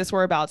if this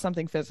were about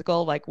something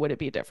physical, like would it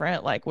be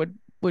different? Like would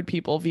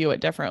people view it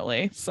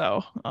differently?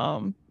 So,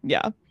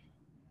 yeah.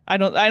 I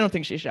don't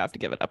think she should have to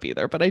give it up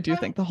either, but I do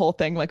think the whole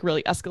thing like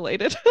really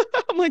escalated.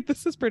 I'm like,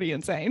 this is pretty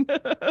insane.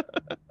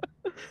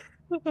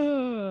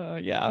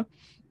 Yeah.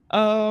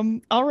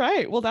 All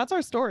right. Well, that's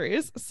our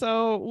stories.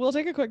 So we'll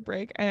take a quick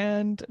break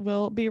and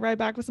we'll be right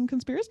back with some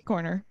conspiracy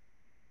corner.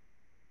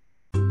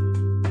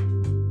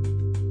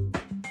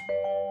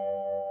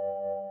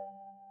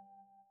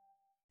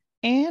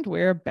 And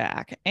we're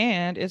back.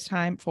 And it's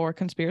time for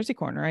Conspiracy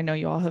Corner. I know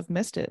you all have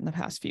missed it in the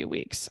past few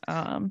weeks.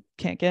 Can't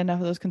get enough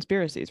of those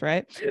conspiracies,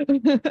 right?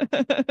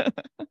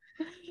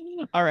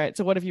 All right.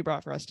 So what have you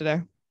brought for us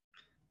today?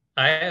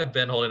 I have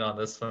been holding on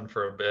this one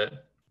for a bit.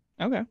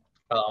 Okay.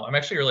 I'm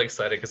actually really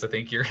excited because I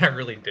think you're gonna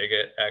really dig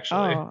it.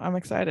 Actually, Oh, I'm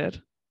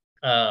excited.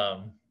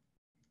 um,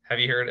 have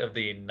you heard of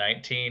the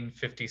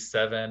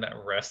 1957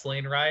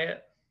 wrestling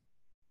riot?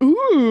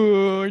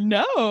 Ooh,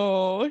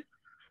 no.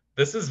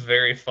 This is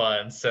very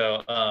fun.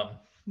 So,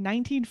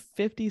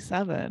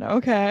 1957.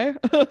 Okay.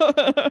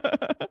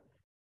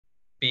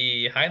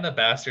 Behind the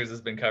Bastards has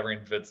been covering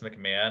Vince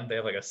McMahon. They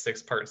have like a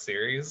 6-part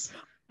series.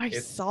 I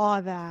It's saw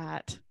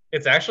that.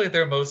 it's actually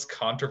their most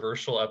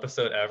controversial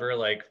episode ever.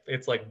 Like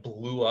it's like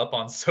blew up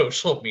on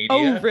social Oh,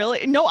 media.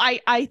 really? No,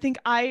 I think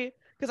I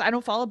because I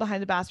don't follow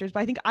Behind the Bastards, but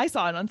I think I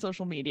saw it on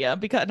social media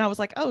because and I was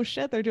like, oh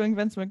shit, they're doing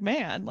Vince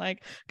McMahon.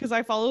 Like, because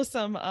I follow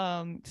some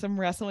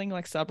wrestling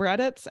like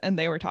subreddits and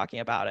they were talking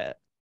about it.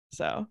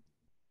 So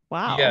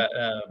Yeah,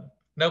 wow.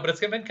 no, but it's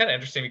been kind of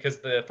interesting because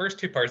the first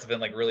 2 parts have been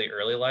like really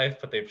early life,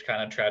 but they've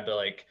kind of tried to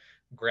like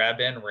grab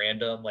in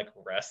random like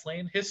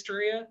wrestling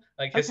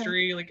Okay.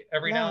 history like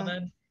every now and Yeah.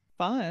 then.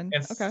 Fun.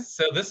 And Okay.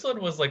 so this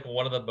one was like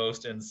one of the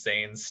most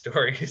insane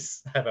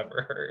stories I've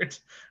ever heard,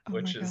 Oh my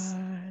which is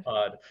God.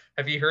 odd.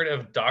 Have you heard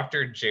of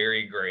Dr.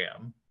 Jerry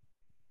Graham?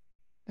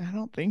 I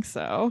don't think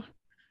so.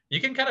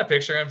 You can kind of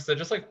picture him. So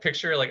just like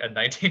picture like a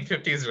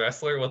 1950s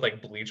wrestler with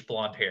like bleach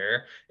blonde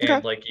hair, Okay.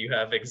 and like you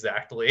have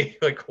exactly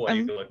like what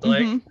he looked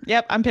like.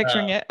 Yep, I'm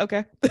picturing Um, it.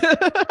 Okay.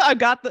 I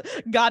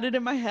got it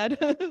in my head.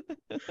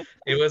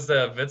 It was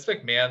Vince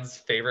McMahon's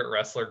favorite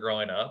wrestler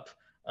growing up.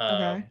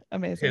 Okay. Um,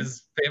 Amazing.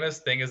 his famous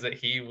thing is that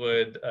he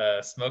would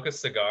smoke a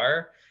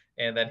cigar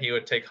and then he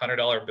would take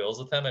 $100 bills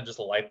with him and just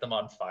light them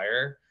on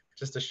fire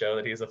just to show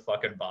that he's a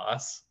fucking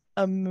boss.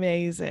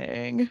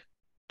 Amazing.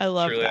 I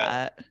love Truly,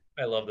 that.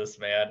 I love this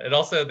man. And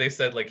also, they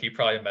said like he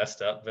probably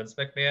messed up Vince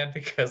McMahon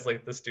because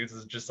like this dude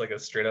is just like a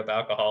straight up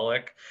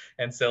alcoholic,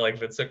 and so like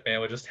Vince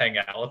McMahon would just hang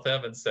out with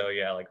him. And so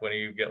yeah, like when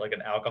you get like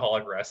an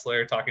alcoholic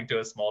wrestler talking to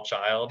a small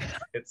child,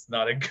 it's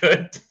not a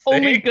good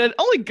thing.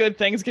 Only good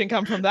things can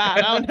come from that.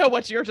 I don't know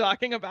what you're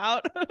talking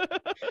about.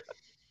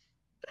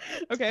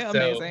 Okay, So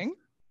amazing.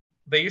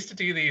 they used to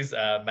do these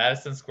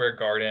Madison Square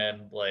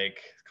Garden, like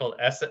called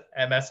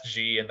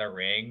MSG in the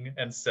ring,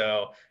 and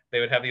so they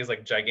would have these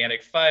like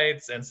gigantic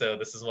fights, and so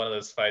this is one of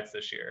those fights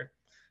this year.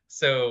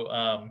 So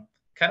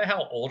kind of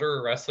how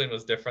older wrestling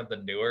was different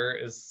than newer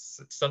is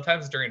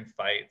sometimes during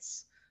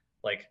fights,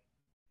 like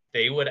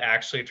they would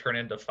actually turn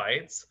into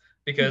fights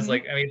because Hmm.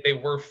 like I mean they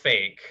were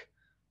fake,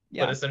 but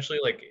Yeah. essentially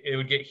like it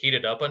would get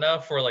heated up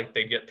enough where like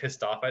they'd get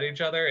pissed off at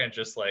each other and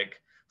just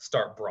like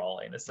start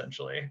brawling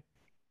essentially.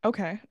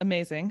 Okay,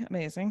 amazing,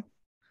 amazing.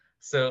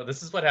 So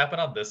this is what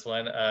happened on this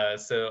one.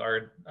 So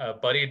our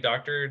buddy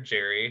Dr.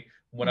 Jerry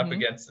went up Hmm.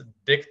 against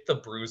Dick the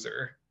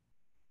Bruiser.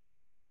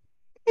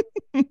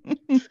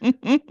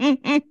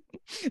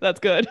 That's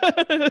good. I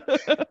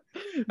really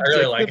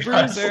Dick the like it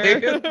Bruiser.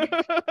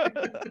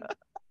 honestly.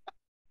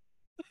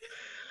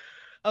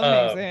 um,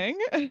 Amazing.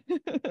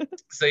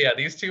 so yeah,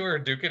 these two were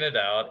duking it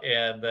out,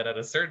 and then at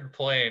a certain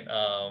point,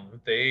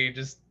 they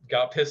just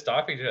got pissed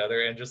off at each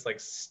other and just like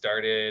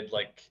started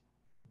like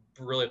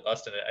really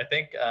busting it. I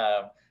think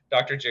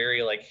Dr.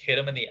 Jerry like hit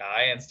him in the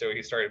eye, and so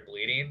he started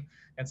bleeding.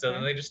 And so then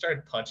Okay. they just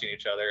started punching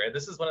each other. And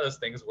this is one of those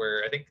things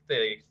where I think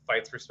the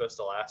fights were supposed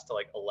to last till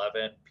like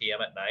 11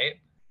 p.m. at night.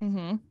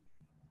 Hmm.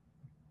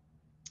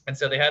 And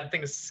so they had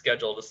things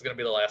scheduled. This is going to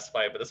be the last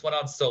fight, but this went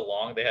on so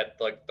long they had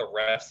like the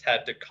refs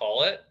had to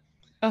call it.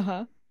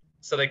 Uh-huh.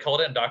 So they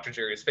called it in Dr.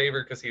 Jerry's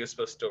favor because he was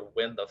supposed to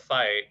win the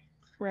fight,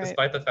 Right.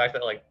 despite the fact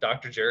that like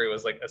Dr. Jerry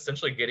was like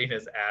essentially getting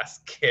his ass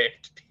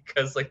kicked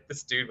because like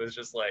this dude was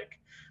just like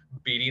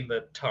beating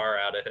the tar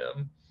out of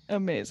him.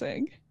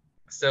 Amazing.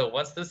 So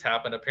once this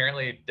happened,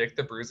 apparently Dick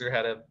the Bruiser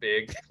had a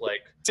big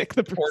like Dick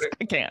the Bruiser. Puerto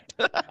I can't.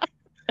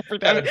 every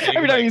had time a big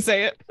every time like you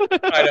say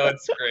I know it.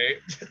 it's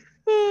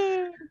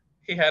great.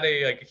 He had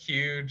a like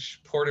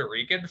huge Puerto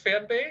Rican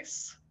fan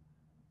base.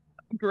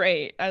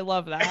 Great. I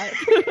love that.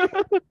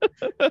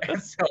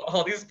 And so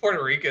all these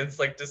Puerto Ricans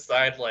like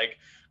decide like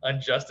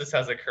injustice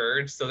has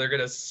occurred, so they're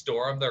gonna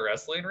storm the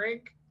wrestling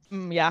rink.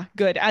 Yeah,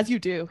 good. As you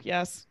do.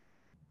 Yes.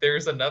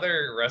 There's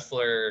another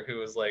wrestler who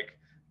was like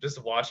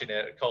just watching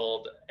it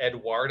called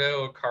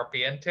Eduardo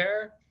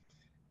Carpentier.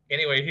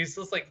 Anyway, he's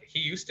just like he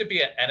used to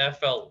be an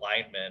NFL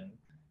lineman,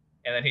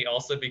 and then he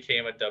also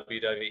became a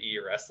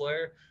WWE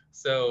wrestler.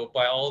 So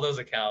by all those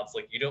accounts,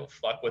 like you don't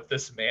fuck with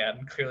this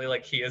man. Clearly,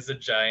 like he is a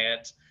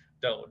giant.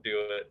 Don't do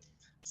it.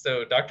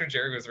 So Dr.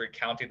 Jerry was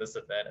recounting this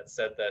event and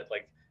said that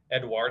like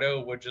Eduardo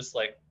would just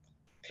like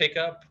pick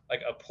up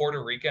like a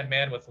Puerto Rican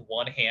man with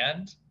one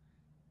hand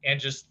and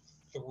just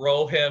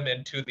throw him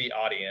into the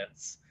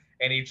audience.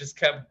 And he just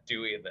kept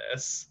doing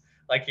this.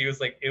 Like he was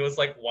like it was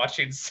like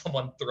watching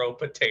someone throw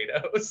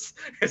potatoes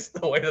is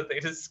the way that they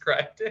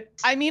described it.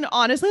 I mean,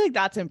 honestly, like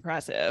that's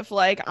impressive.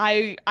 Like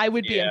I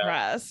would be Yeah.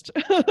 impressed.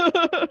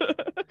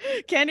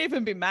 Can't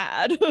even be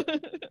mad.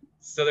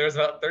 So there was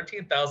about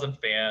 13,000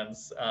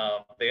 fans.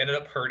 They ended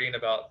up hurting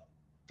about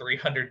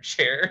 300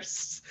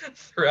 chairs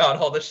throughout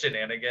all the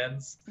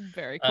shenanigans.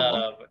 Very cool.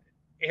 Um,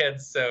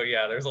 and so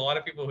yeah, there's a lot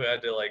of people who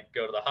had to like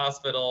go to the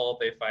hospital.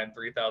 They fined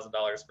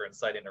 $3,000 for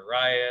inciting a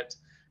riot.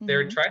 They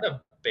were Hmm. trying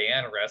to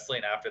ban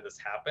wrestling after this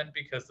happened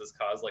because this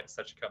caused like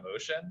such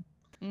commotion.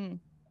 Mm.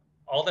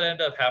 All that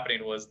ended up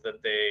happening was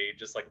that they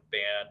just like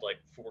banned like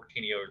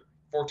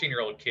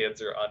 14-year-old kids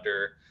or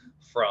under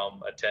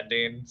from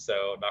attending.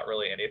 So not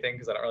really anything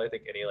because I don't really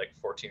think any like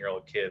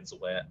 14-year-old kids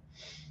went.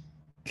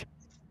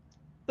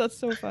 That's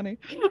so funny.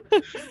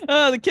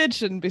 The kids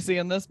shouldn't be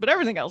seeing this, but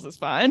everything else is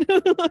fine.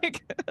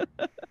 Like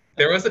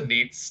There was a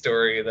neat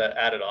story that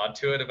added on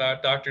to it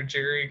about Dr.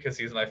 Jerry because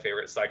he's my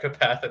favorite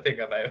psychopath I think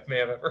I may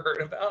have ever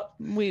heard about.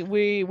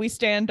 we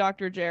stand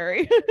Dr.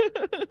 Jerry.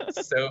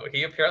 So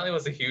he apparently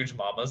was a huge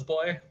mama's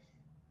boy.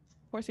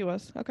 Of course he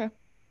was. Okay.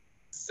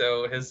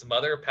 So his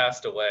mother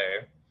passed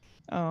away,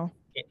 Oh,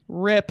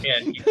 rip.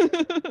 and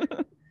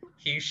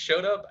he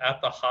showed up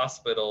at the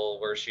hospital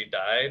where she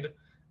died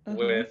Uh-huh.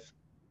 with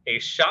a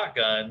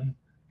shotgun,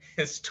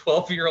 his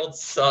 12-year-old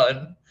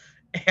son,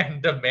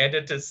 and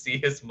demanded to see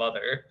his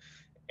mother.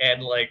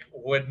 And like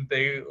when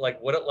they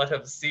like wouldn't let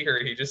him see her,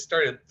 he just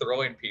started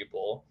throwing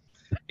people.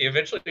 He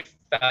eventually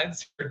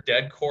finds her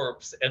dead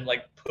corpse and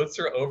like puts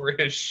her over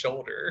his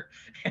shoulder,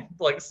 and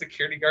like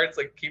security guards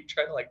like keep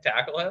trying to like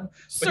tackle him, but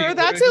he Sir,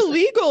 that's literally just like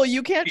illegal.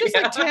 You can't just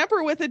like yeah,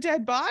 tamper with a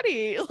dead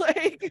body.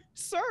 Like,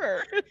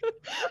 sir.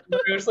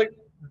 he was like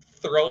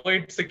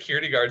throwing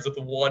security guards with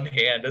one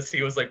hand as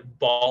he was like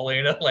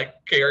bawling and like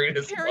carrying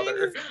his Carrying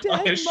mother his on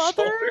dead his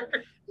mother?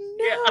 shoulder.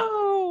 Yeah,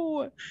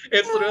 No.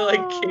 it's literally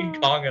like King No.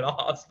 Kong in a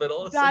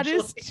hospital That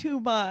is essentially. too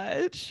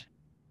much.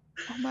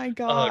 Oh my Oh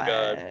god.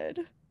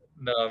 God.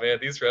 No, man,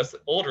 these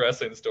old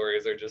wrestling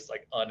stories are just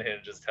like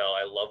unhinged as hell.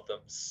 I love them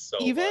so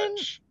Even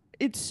much.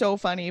 it's so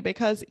funny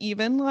because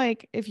even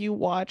like if you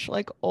watch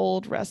like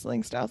old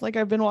wrestling stuff, like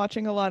I've been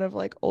watching a lot of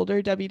like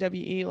older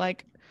WWE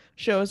like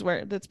shows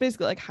where that's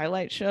basically like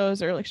highlight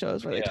shows or like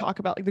shows where they Yeah. talk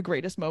about like the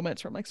greatest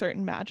moments from like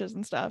certain matches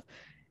and stuff.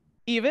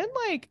 Even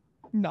like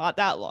not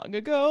that long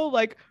ago,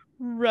 like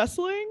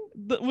wrestling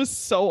that was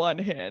so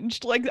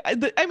unhinged. Like,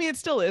 I mean, it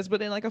still is,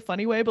 but in like a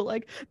funny way. But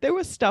like, there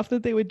was stuff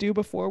that they would do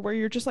before where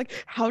you're just like,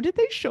 how did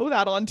they show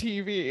that on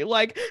TV?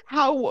 Like,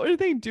 how are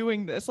they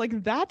doing this?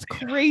 Like, that's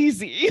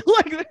crazy.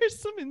 Like, there's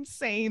some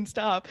insane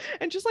stuff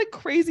and just like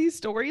crazy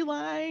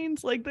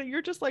storylines, like that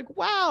you're just like,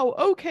 wow,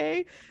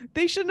 okay,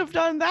 they shouldn't have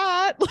done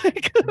that.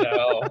 Like,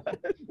 No,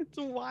 it's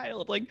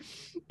wild. Like,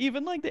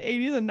 even like the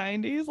 80s and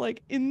 90s,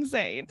 like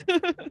insane.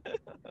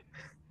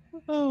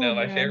 Oh no,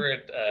 my man.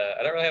 favorite.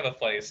 I don't really have a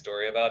funny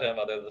story about him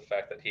other than the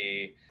fact that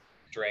he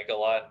drank a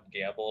lot and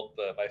gambled.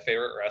 But my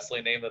favorite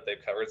wrestling name that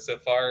they've covered so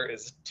far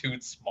is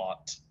Toots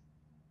Mont.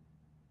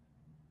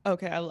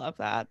 Okay, I love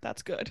that.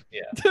 That's good.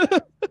 Yeah,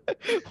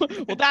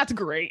 Well, that's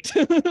great.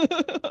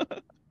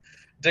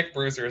 Dick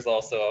Bruiser is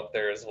also up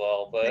there as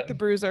well. Nick But the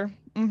Bruiser.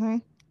 Mm-hmm.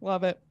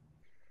 Love it.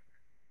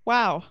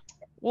 Wow.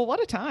 Well,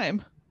 what a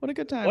time. What a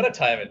good what time. a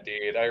time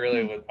indeed! I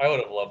really Hmm. would. I would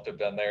have loved to have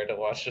been there to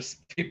watch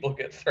just people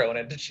get thrown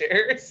into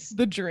chairs.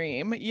 The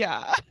dream.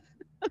 Yeah.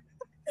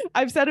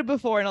 I've said it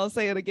before and I'll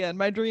say it again.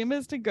 My dream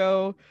is to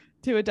go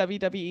to a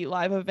WWE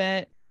live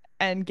event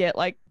and get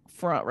like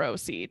front row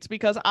seats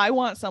because I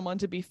want someone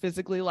to be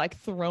physically like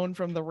thrown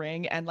from the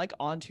ring and like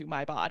onto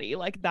my body.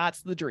 Like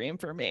that's the dream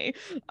for me.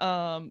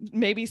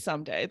 Maybe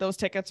someday. Those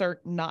tickets are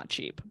not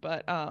cheap,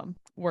 but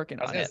working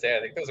I was on gonna it. say,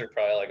 I think those are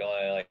probably like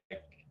only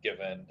like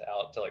given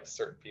out to like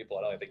certain people.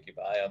 I don't think you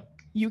buy them.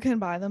 You can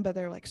buy them, but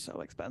they're like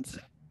so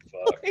expensive.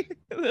 Fuck.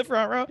 The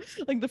front row,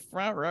 like the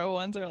front row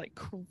ones are like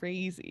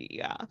crazy.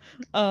 Yeah.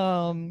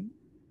 Um,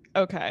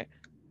 okay.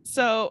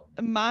 So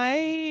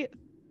my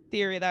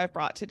theory that I've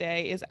brought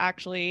today is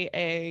actually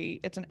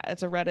it's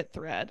a Reddit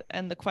thread,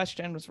 and the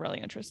question was really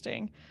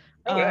interesting.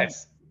 Oh, Um,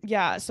 nice.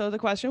 yeah, so the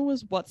question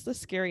was, what's the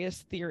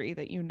scariest theory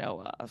that you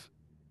know of?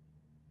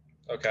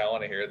 Okay, I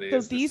want to hear So these.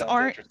 This these sounds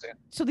aren't interesting.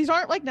 so these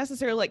aren't like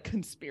necessarily like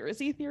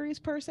conspiracy theories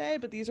per se,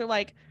 but these are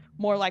like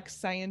more like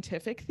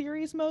scientific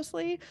theories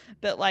mostly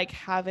that like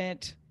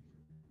haven't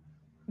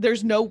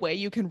there's no way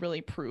you can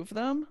really prove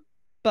them,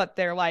 but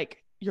they're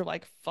like you're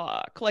like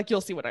fuck. Like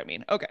you'll see what I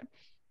mean. Okay.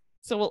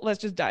 So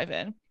let's just dive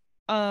in.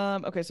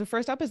 Okay, so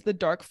first up is the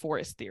dark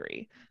forest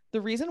theory. The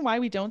reason why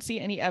we don't see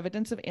any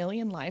evidence of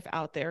alien life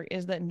out there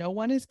is that no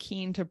one is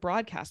keen to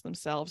broadcast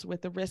themselves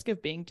with the risk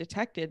of being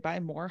detected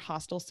by more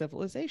hostile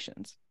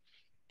civilizations.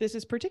 This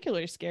is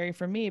particularly scary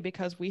for me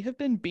because we have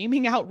been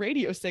beaming out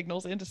radio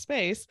signals into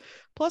space.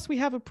 Plus, we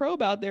have a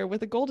probe out there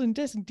with a golden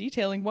disc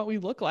detailing what we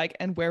look like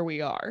and where we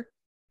are.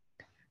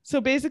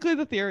 So basically,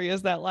 the theory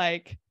is that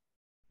like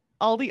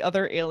all the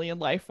other alien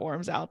life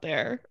forms out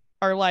there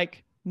are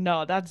like,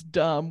 no, that's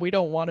dumb. We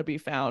don't want to be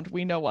found.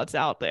 We know what's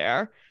out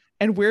there.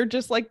 And we're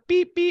just like,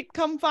 beep, beep,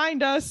 come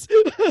find us.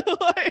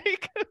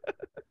 Like,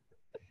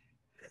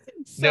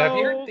 Now, have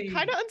you heard so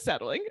kind the of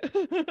unsettling.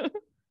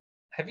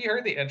 have you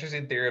heard the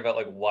interesting theory about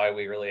like why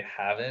we really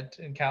haven't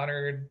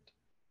encountered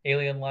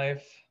alien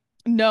life?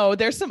 No,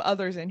 there's some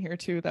others in here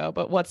too, though.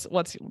 But what's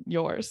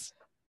yours?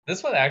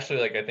 This one actually,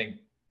 like, I think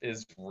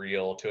is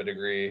real to a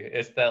degree.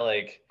 It's that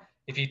like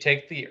if you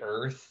take the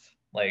Earth,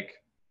 like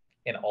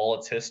in all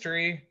its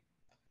history,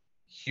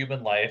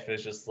 human life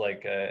is just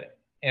like a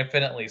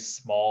infinitely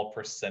small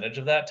percentage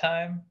of that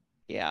time.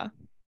 Yeah.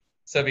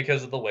 So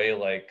because of the way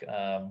like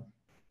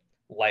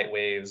light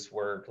waves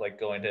work, like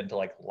going into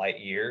like light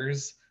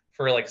years,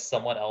 for like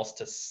someone else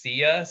to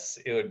see us,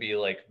 it would be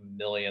like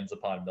millions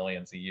upon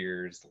millions of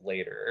years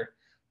later,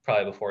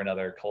 probably before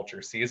another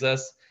culture sees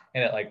us,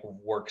 and it like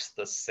works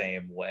the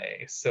same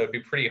way. So it'd be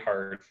pretty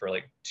hard for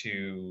like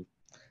two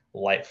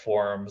light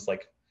forms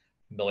like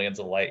millions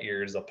of light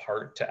years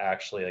apart to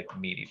actually like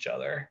meet each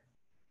other.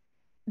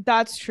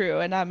 That's true,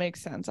 and that makes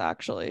sense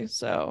actually.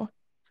 So,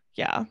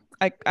 yeah,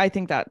 I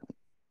think that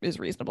is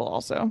reasonable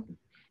also.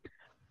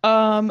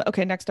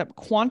 Okay, next up,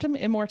 quantum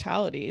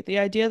immortality. The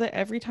idea that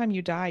every time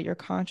you die, your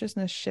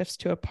consciousness shifts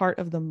to a part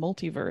of the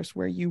multiverse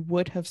where you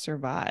would have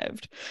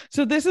survived.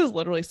 So this is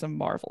literally some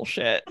Marvel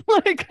shit.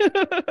 Like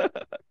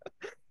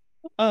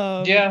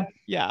Yeah.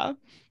 yeah.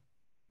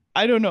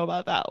 I don't know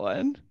about that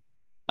one.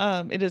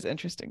 It is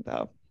interesting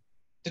though.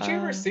 Did you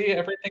ever Uh see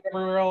Everything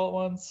Everywhere All at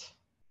Once?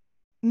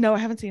 no, I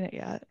haven't seen it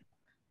yet.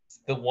 It's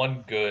the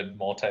one good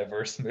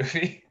multiverse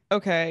movie.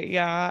 Okay,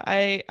 yeah.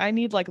 I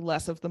need like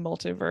less of the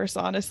multiverse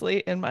honestly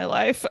in my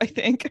life, I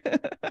think.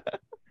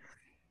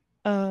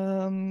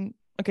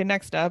 Okay,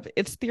 next up,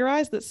 it's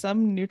theorized that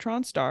some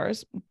neutron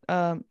stars,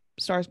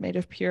 stars made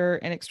of pure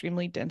and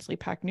extremely densely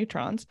packed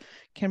neutrons,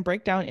 can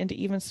break down into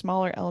even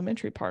smaller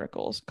elementary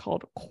particles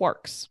called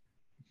quarks,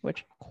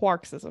 which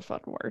quarks is a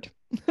fun word.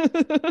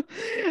 That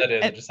is, And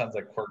it just sounds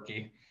like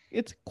quirky.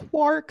 it's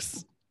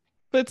quarks,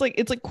 but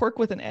it's like quark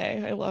with an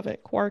A. I love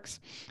it. Quarks.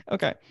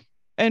 Okay.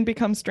 And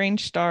become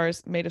strange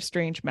stars made of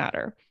strange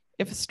matter.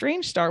 If a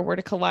strange star were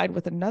to collide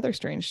with another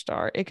strange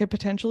star, it could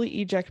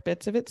potentially eject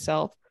bits of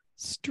itself,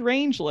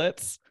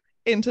 strangelets,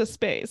 into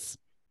space.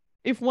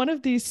 If one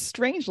of these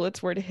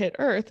strangelets were to hit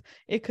Earth,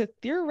 it could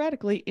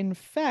theoretically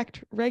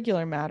infect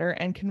regular matter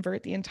and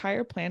convert the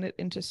entire planet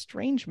into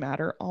strange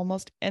matter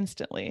almost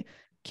instantly,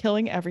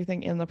 killing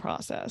everything in the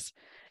process.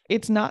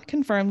 It's not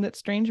confirmed that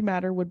strange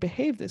matter would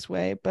behave this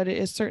way, but it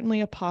is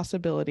certainly a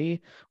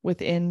possibility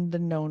within the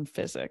known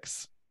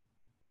physics.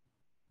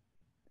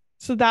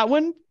 So that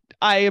one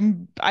I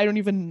don't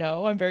even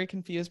know. I'm very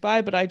confused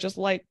by, but I just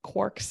like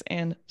quarks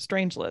and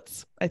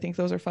strangelets. I think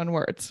those are fun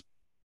words.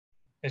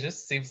 It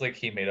just seems like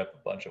he made up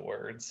a bunch of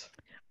words.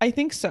 I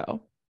think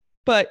so.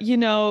 But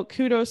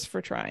kudos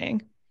for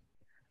trying.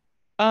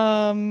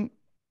 Um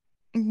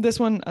this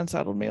one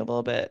unsettled me a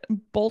little bit.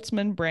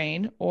 Boltzmann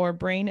brain or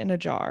brain in a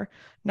jar.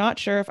 Not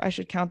sure if I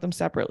should count them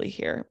separately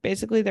here.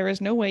 Basically, there is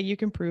no way you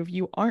can prove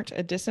you aren't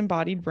a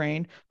disembodied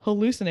brain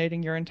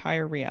hallucinating your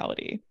entire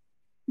reality.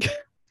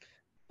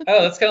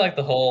 Oh, that's kind of like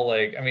the whole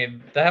like. I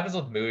mean, that happens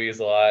with movies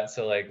a lot.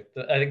 So like,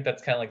 I think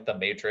that's kind of like the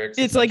Matrix,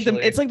 It's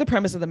essentially. like the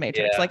premise of the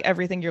Matrix. Yeah. Like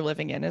everything you're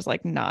living in is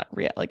like not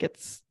real. Like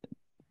it's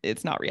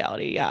not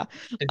reality. Yeah.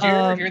 Did you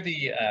ever Um. hear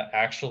the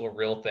actual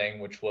real thing,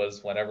 which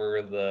was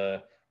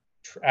whenever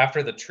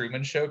after the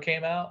Truman Show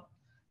came out,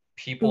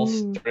 people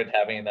Ooh. started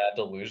having that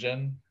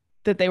delusion.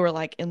 That they were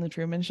like in the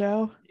Truman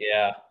Show.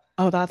 Yeah,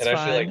 Oh, it that's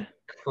actually fun. like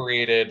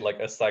created like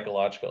a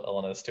psychological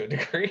illness to a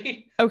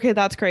degree. Okay,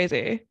 that's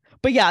crazy.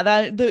 But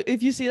yeah,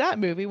 if you see that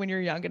movie when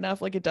you're young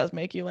enough, like it does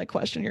make you like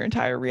question your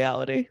entire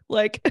reality.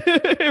 Like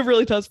it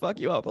really does fuck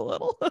you up a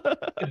little.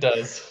 It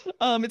does.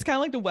 It's kind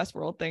of like the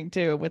Westworld thing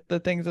too, with the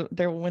things that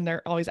they're when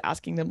they're always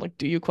asking them like,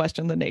 do you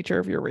question the nature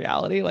of your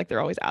reality? Like they're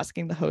always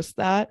asking the host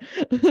that.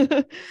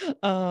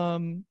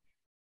 um,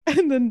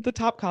 and then the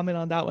top comment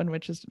on that one,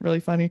 which is really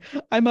funny.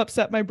 I'm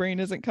upset my brain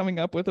isn't coming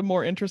up with a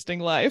more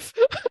interesting life.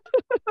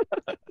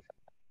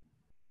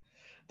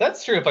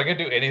 That's true. If I could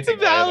do anything,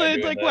 It's why am I valid.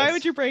 doing Like, why would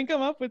this? your brain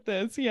come up with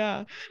this?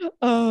 Yeah.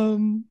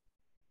 Um,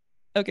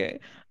 okay.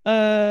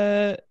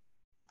 Uh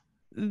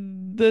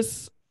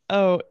this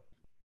oh,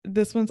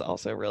 this one's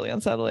also really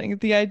unsettling.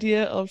 The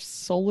idea of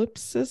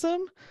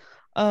solipsism,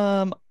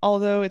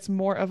 although it's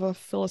more of a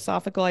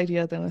philosophical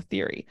idea than a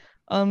theory.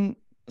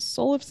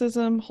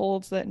 Solipsism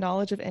holds that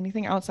knowledge of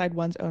anything outside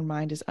one's own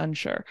mind is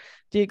unsure.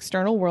 The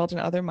external world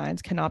and other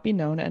minds cannot be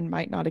known and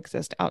might not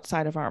exist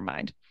outside of our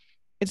mind.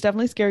 It's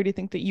definitely scary to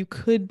think that you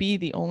could be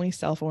the only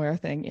self-aware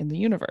thing in the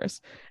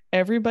universe.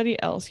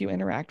 Everybody else you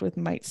interact with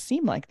might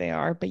seem like they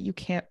are, but you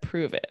can't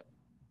prove it.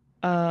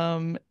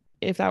 Um,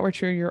 if that were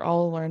true, you're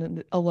all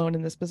alone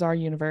in this bizarre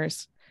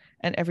universe,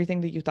 and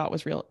everything that you thought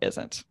was real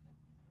isn't.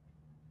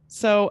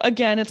 So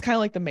again, it's kind of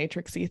like the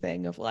matrixy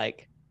thing of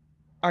like,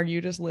 are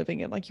you just living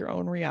in like your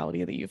own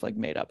reality that you've like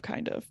made up,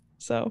 kind of?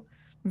 So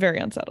very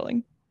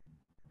unsettling.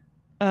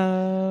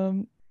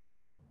 Um,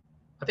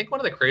 I think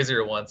one of the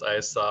crazier ones I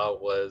saw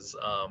was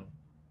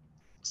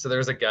so there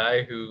was a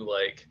guy who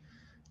like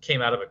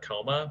came out of a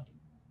coma,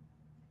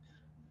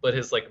 but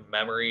his like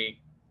memory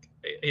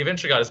he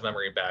eventually got his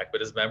memory back, but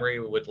his memory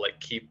would like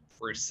keep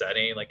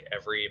resetting like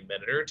every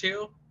minute or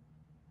two.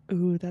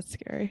 ooh, that's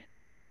scary.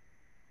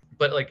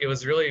 But like it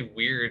was really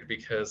weird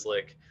because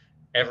like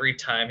every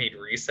time he'd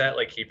reset,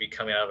 like he'd be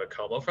coming out of a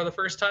coma for the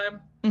first time.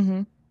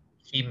 Mm-hmm.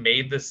 He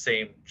made the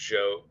same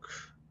joke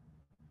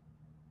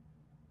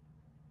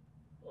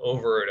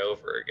over and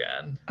over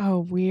again. Oh,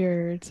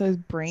 weird. So his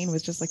brain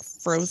was just like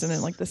frozen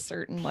in like the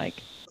certain like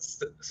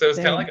So it's kind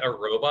of thing. like a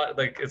robot,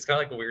 like it's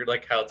kind of like weird,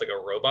 like how it's like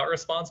a robot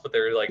response, but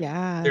they're like,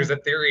 Yeah. there's a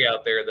theory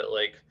out there that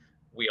like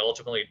we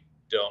ultimately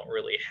don't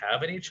really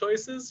have any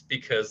choices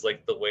because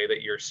like the way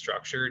that you're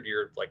structured,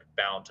 you're like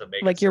bound to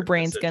make a Like your certain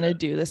brain's decision. gonna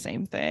do the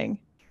same thing.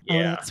 Oh,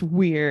 Yeah, that's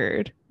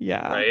weird.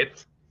 Yeah.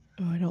 right.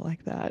 Oh, I don't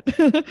like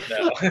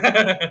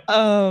that. No.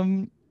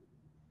 um,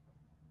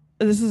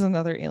 this is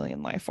another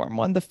alien life form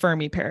one, the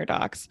Fermi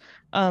paradox.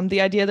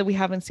 The idea that we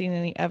haven't seen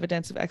any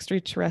evidence of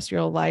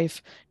extraterrestrial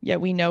life,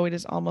 yet we know it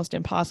is almost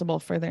impossible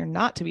for there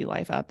not to be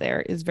life out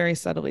there, is very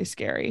subtly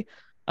scary.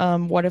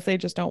 What if they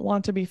just don't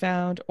want to be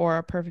found, or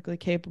are perfectly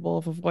capable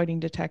of avoiding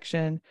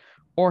detection,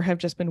 or have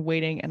just been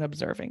waiting and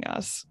observing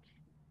us?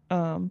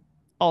 Um,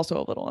 Also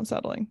a little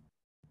unsettling.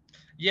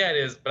 Yeah, it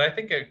is, but I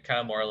think it kind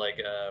of more like,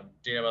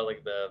 do you know about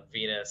like the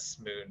Venus,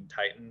 Moon,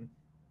 Titan?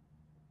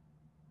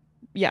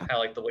 Yeah. Kind of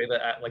like the way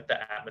that like the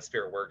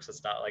atmosphere works.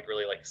 It's not like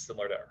really like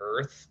similar to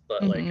Earth,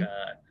 but like Mm-hmm.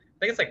 I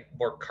think it's like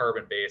more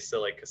carbon based. So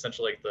like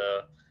essentially like the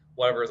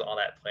whatever is on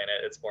that planet,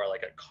 it's more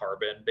like a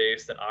carbon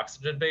based than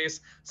oxygen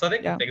based. So I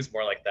think Yeah. things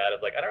more like that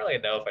of like I don't really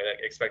know if I like,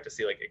 expect to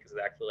see like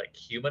exactly like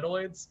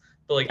humanoids,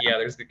 but like Yeah. yeah,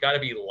 there's got to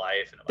be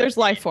life, and it There's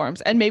might life be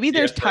forms, and maybe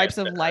there's different types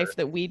of than life Earth.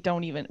 that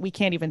we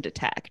can't even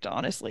detect,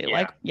 honestly. Yeah.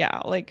 Like,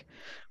 yeah, like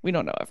we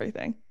don't know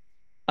everything.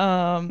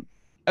 Um,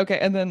 okay,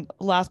 and then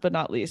last but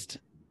not least,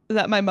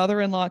 that my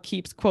mother-in-law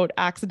keeps, quote,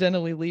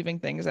 accidentally leaving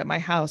things at my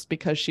house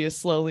because she is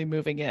slowly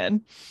moving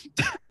in.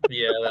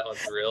 Yeah, that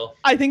one's real.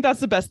 I think that's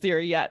the best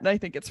theory yet, and I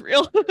think it's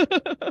real.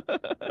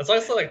 That's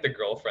also like the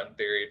girlfriend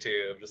theory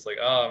too, of just like,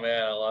 oh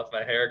man, I left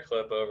my hair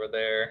clip over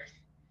there.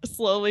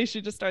 Slowly, she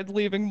just starts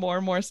leaving more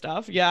and more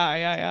stuff. Yeah,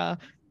 yeah, yeah.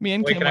 Me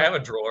and Wait, Kim can I were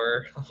have a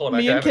drawer? Hold on,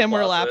 me can I and have a Kim were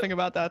closet? laughing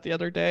about that the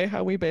other day,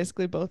 how we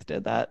basically both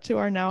did that to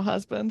our now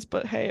husbands,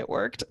 but hey, it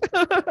worked.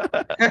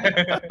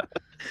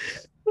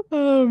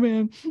 Oh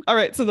man. All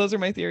right, so those are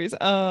my theories.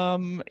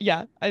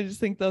 Yeah, I just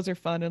think those are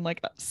fun and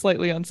like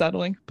slightly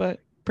unsettling,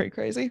 but pretty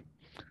crazy.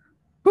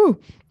 Whew.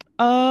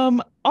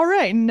 All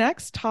right,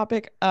 next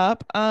topic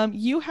up.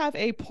 You have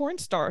a porn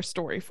star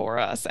story for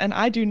us, and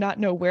I do not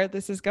know where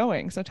this is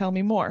going, so tell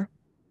me more.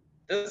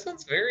 This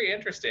one's very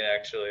interesting,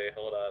 actually.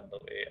 Hold on,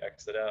 let me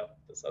exit out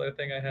this other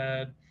thing I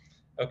had.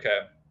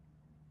 Okay.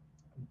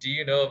 Do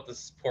you know of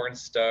this porn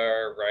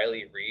star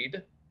Riley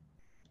Reid?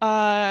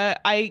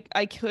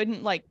 I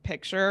couldn't like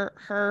picture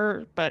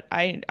her, but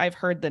I've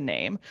heard the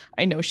name.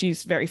 I know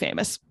she's very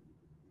famous.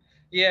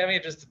 Yeah, I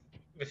mean, just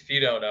if you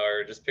don't know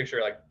her, just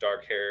picture like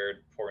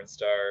dark-haired porn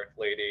star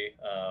lady.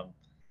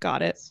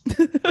 Got it.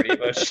 It's pretty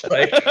much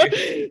like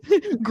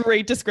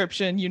Great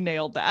description. You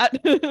nailed that.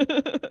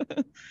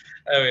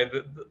 I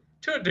mean,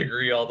 to a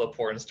degree, all the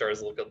porn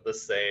stars look the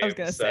I was same.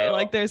 gonna say,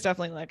 like, So there's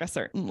definitely like a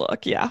certain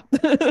look. Yeah.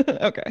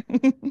 Okay.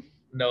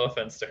 no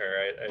offense to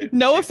her,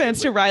 No she's offense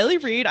certainly to Riley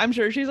Reid. I'm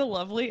sure she's a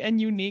lovely and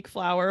unique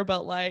flower,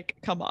 but like,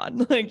 come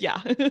on. Like,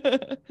 yeah.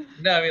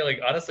 no. I mean,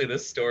 like honestly,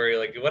 this story,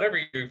 like whatever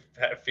you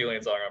have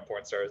feelings on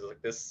porn stars,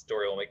 like this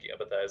story will make you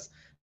empathize.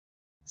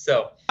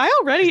 So I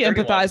she's already 31.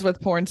 empathize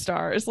with porn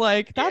stars.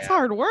 Like, that's Yeah,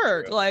 hard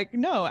work. true. Like,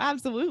 no,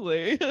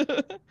 absolutely.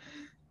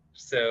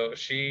 So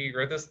she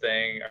wrote this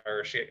thing,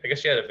 or I guess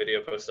she had a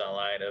video posted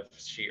online of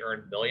she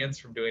earned millions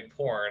from doing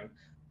porn,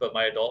 but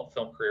my adult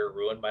film career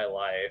ruined my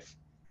life.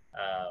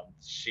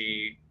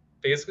 She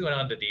basically went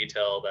on to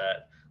detail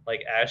that,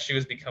 like, as she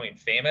was becoming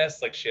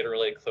famous, like, she had a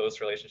really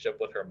close relationship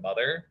with her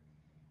mother,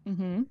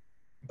 Hmm.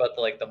 but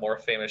like, the more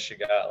famous she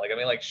got, like, I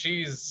mean, like,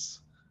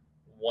 she's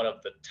one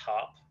of the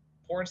top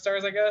porn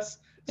stars, I guess.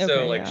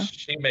 So, Okay, like, yeah.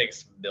 she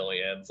makes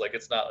millions. Like,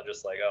 it's not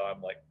just like, oh,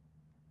 I'm like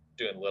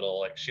doing little.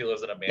 Like, she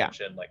lives in a Yeah.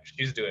 mansion. Like,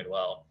 she's doing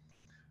well.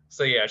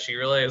 So yeah, she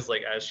realized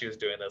like as she was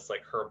doing this,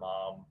 like her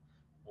mom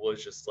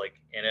was just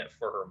like in it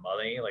for her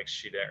money. Like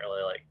she didn't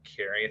really like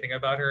care anything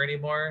about her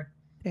anymore.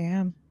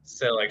 Damn.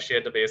 So like she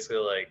had to basically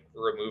like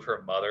remove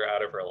her mother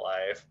out of her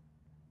life.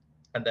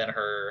 And then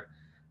her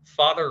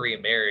father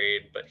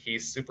remarried, but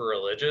he's super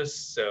religious,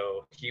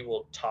 so he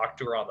will talk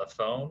to her on the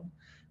phone,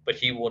 but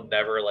he will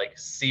never like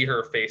see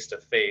her face to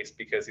face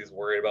because he's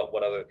worried about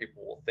what other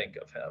people will think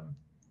of him.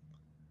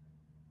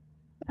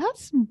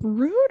 That's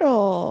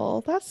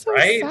brutal. That's so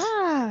Right?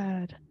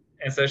 sad.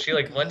 And so Oh she my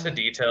like went to God.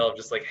 detail of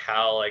just like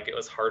how like it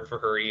was hard for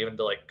her even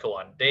to like go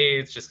on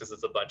dates just because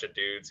it's a bunch of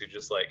dudes who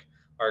just like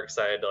are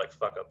excited to like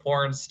fuck a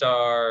porn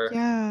star.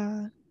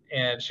 Yeah.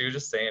 And she was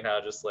just saying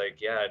how just like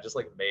yeah, it just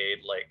like made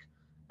like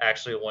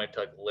actually wanting to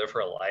like live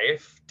her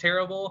life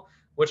terrible,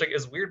 which like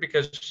is weird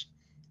because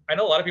I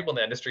know a lot of people in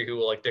the industry who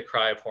will like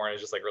decry porn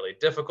is just like really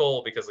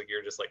difficult because like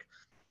you're just like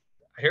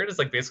I hear it is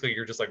like basically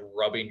you're just like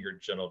rubbing your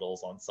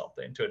genitals on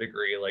something to a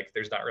degree. Like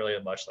there's not really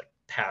much like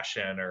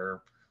passion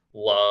or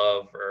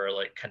love or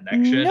like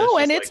connection. It's No,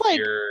 and just it's like like,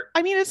 you're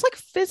I mean, it's like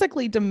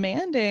physically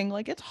demanding.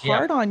 Like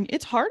yeah.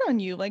 it's hard on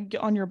you, like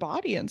on your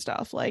body and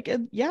stuff. Like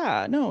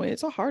yeah, no,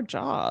 it's a hard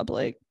job.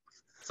 Like,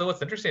 So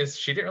what's interesting is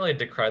she didn't really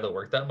decry the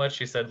work that much.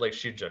 She said like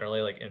she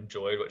generally like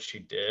enjoyed what she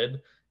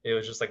did. It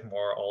was just like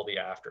more all the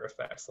after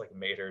effects like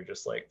made her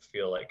just like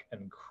feel like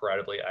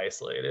incredibly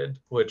isolated,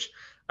 which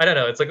I don't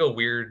know. It's like a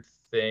weird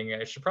thing.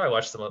 I should probably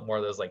watch some more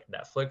of those like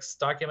Netflix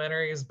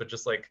documentaries, but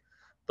just like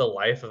the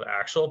life of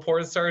actual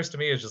porn stars to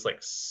me is just like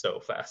so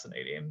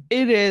fascinating.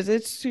 it is.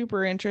 It's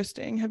super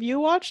interesting. Have you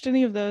watched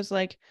any of those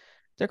like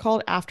they're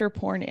called After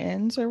Porn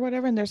Ends or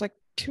whatever? And there's like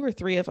two or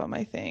three of them,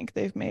 I think,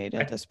 they've made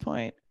at I, this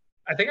point.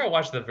 I think I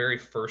watched the very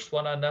first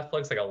one on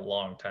Netflix like a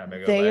long time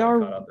ago, but I They haven't are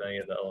caught up to any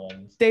of the other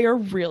ones. they are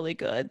really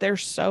good. They're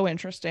so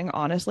interesting.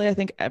 Honestly, I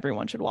think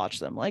everyone should watch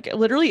them. Like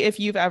literally if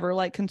you've ever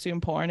like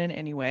consumed porn in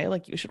any way,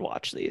 like you should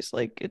watch these.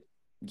 Like it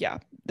yeah,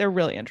 they're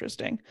really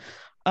interesting.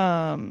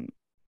 Um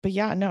but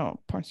yeah, no,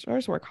 porn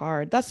stars work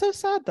hard. That's so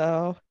sad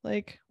though.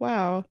 Like,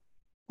 wow.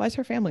 Why is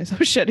her family so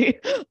shitty?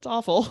 It's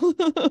awful.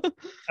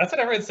 That's what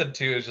everyone said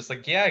too. Is just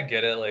like, yeah, I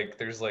get it. Like,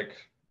 there's like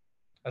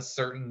a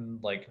certain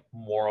like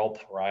moral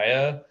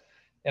pariah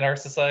in our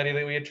society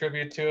that we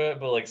attribute to it,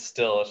 but like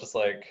still, it's just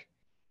like,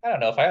 I don't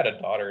know. If I had a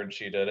daughter and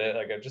she did it,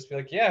 like I'd just be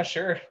like, yeah,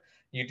 sure,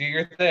 you do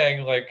your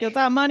thing. Like, Get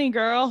that money,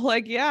 girl.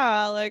 Like,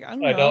 yeah, like I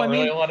don't I know. don't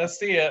really want to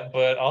see it,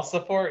 but I'll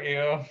support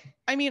you.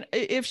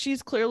 If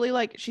she's clearly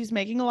like she's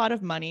making a lot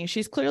of money,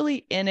 she's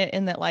clearly in it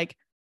in that like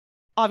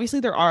obviously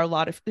there are a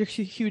lot of there's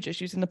huge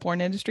issues in the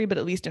porn industry, but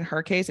at least in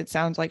her case, it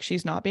sounds like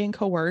she's not being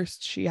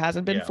coerced. She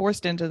hasn't been Yeah,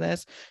 forced into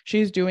this.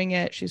 She's doing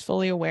it. She's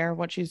fully aware of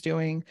what she's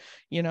doing.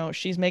 You know,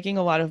 she's making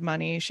a lot of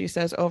money. She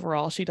says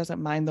overall she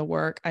doesn't mind the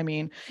work. I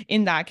mean,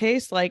 in that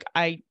case, like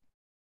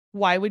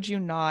why would you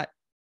not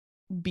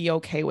be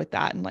okay with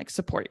that and like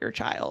support your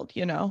child,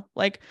 you know?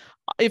 Like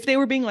if they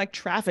were being like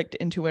trafficked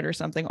into it or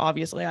something,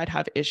 obviously I'd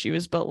have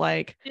issues, but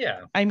like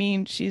yeah. I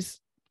mean, she's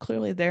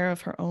clearly there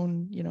of her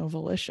own,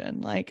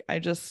 volition. Like I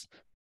just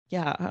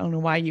yeah, I don't know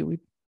why you would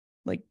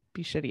like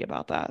be shitty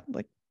about that.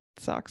 Like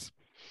sucks.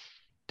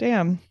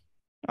 Damn.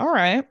 All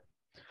right.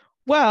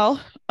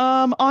 Well,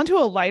 onto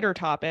a lighter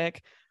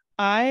topic.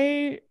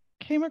 I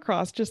came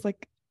across just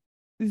like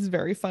this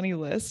very funny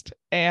list,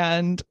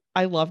 and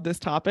I love this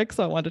topic,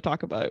 so I wanted to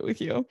talk about it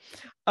with you.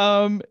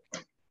 Um,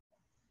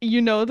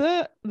 you know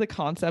the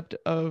concept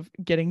of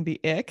getting the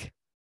ick?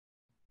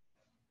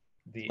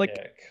 The Like,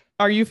 ick.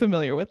 are you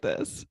familiar with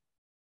this?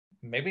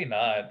 Maybe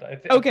not. I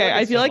feel Okay,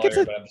 like it's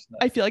familiar, but I'm just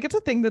not. I feel like it's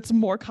a thing that's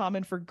more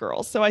common for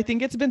girls. So I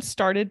think it's been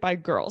started by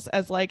girls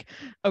as like,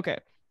 okay,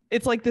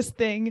 it's like this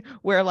thing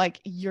where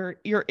like you're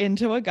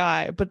into a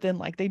guy, but then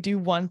like they do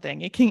one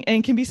thing. It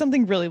can be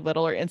something really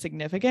little or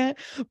insignificant,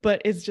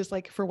 but it's just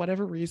like for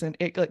whatever reason,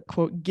 it like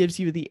quote gives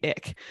you the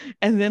ick.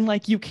 And then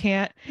like you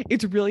can't,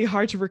 it's really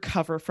hard to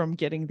recover from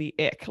getting the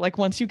ick. Like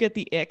once you get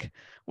the ick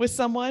with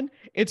someone,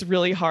 it's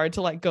really hard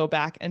to like go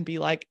back and be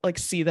like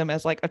see them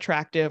as like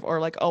attractive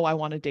or like, oh, I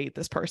want to date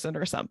this person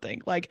or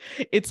something. Like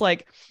it's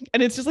like,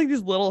 and it's just like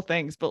these little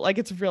things, but like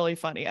it's really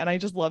funny. And I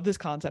just love this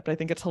concept. I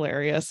think it's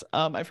hilarious.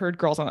 I've heard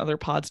girls on other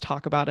pods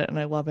talk about it and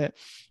I love it.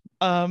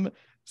 Um,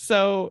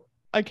 so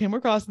I came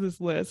across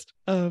this list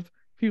of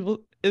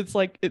people. It's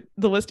like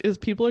the list is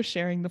people are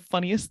sharing the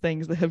funniest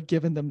things that have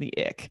given them the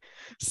ick.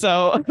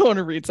 So I want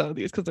to read some of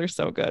these because they're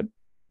so good.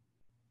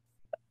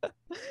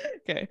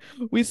 Okay.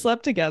 We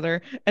slept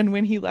together, and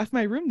when he left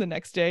my room the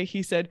next day,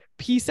 he said,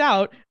 "Peace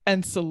out,"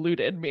 and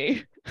saluted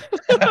me.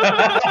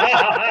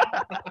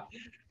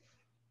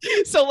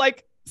 So,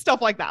 like,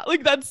 stuff like that.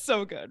 Like, that's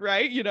so good,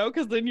 right? You know,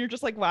 because then you're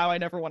just like, wow, I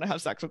never want to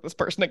have sex with this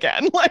person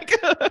again. Like,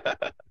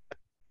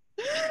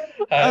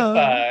 High um,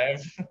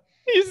 five.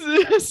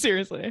 he's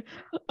seriously.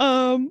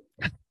 Um,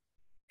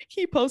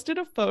 he posted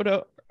a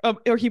photo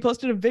or he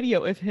posted a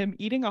video of him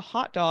eating a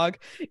hot dog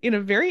in a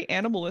very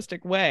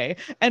animalistic way,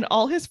 and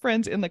all his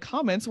friends in the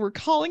comments were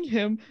calling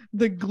him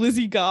the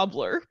glizzy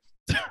gobbler.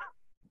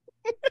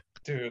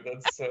 Dude,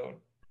 that's so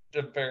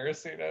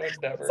embarrassing. So I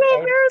would kill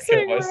embarrassing,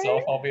 right?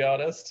 myself, I'll be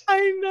honest.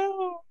 I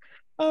know.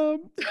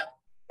 Um,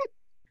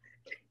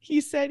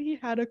 he said he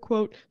had a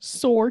quote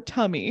sore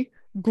tummy.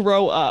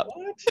 Grow up.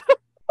 What?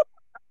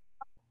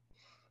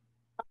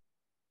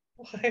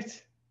 What?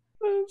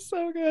 That's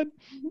so good.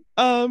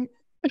 Um,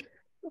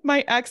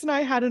 my ex and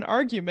I had an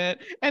argument,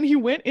 and he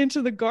went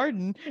into the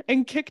garden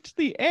and kicked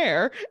the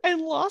air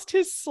and lost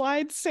his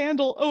slide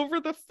sandal over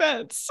the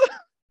fence.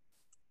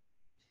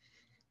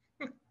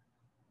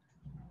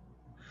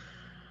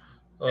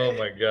 Oh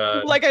my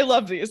God. Like I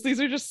love these. These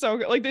are just so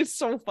good. Like it's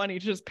so funny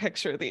to just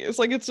picture these.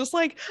 Like it's just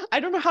like I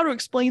don't know how to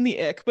explain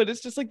the ick, but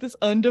it's just like this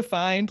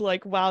undefined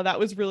like wow, that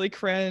was really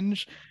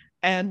cringe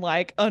and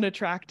like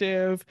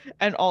unattractive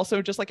and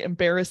also just like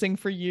embarrassing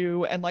for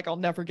you and like I'll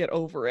never get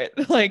over it.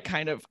 Like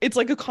kind of it's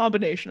like a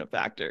combination of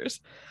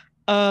factors.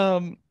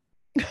 Um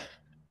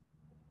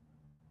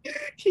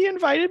he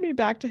invited me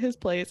back to his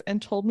place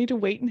and told me to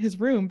wait in his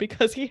room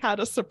because he had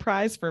a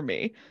surprise for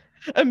me.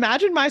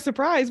 Imagine my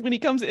surprise when he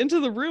comes into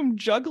the room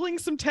juggling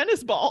some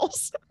tennis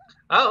balls.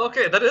 Oh,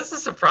 okay. That is a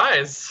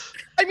surprise.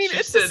 I mean, She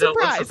it's just a didn't know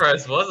what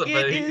surprise. surprise was it, It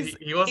but is,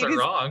 he it wasn't is,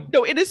 wrong.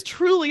 no, it is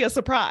truly a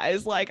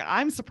surprise. Like,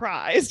 I'm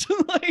surprised.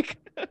 Like,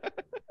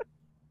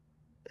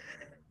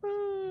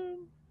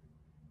 um,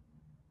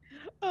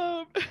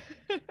 um,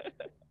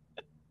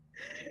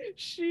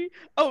 she,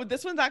 oh,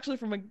 this one's actually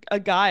from a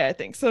guy, I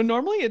think. So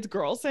normally it's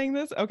girls saying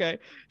this. Okay.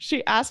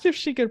 She asked if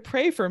she could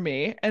pray for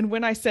me. And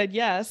when I said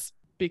yes,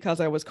 because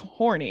I was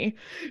horny,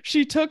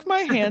 she took my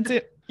hands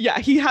in. Yeah,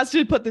 he has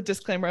to put the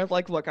disclaimer of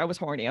like, look, I was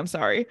horny. I'm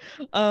sorry.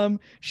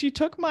 She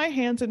took my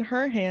hands in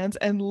her hands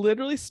and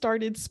literally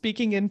started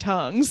speaking in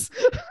tongues.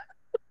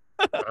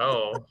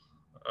 Oh.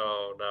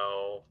 Oh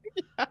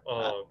no.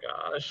 Oh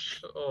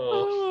gosh.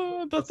 Oh,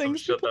 Oh, the that's some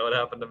things shit people that would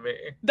happen to me.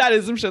 that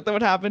is some shit that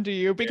would happen to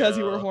you because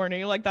you were Yeah.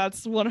 horny. Like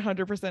that's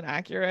 100%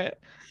 accurate.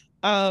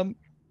 Um,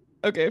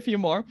 okay, a few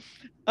more.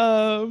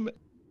 Um,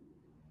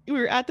 we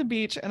were at the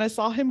beach and I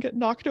saw him get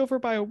knocked over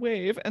by a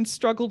wave and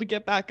struggle to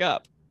get back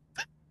up.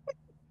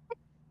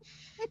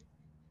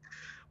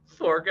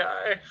 Poor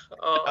guy.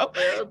 Oh, Oh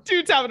man.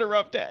 dude's having a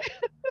rough day.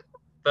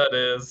 That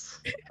is.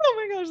 Oh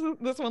my gosh,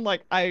 this one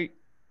like I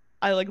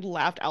like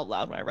laughed out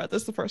loud when I read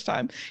this the first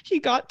time. He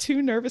got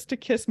too nervous to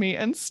kiss me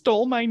and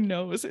stole my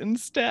nose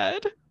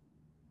instead.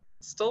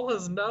 Stole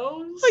his Like,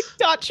 nose?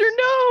 got your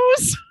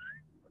nose.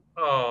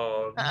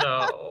 Oh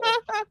no.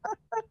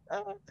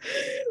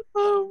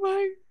 Oh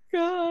my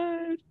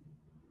God.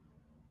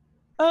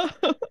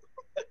 Oh,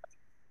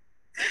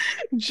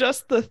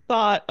 just the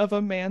thought of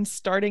a man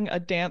starting a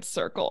dance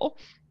circle,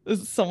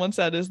 as someone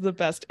said, is the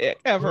best ick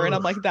ever. And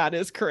I'm like, that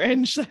is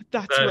cringe.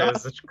 That's That rough.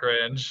 is such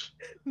cringe.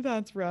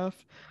 That's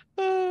rough.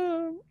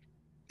 Um,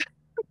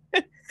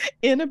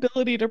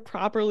 inability to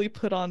properly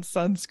put on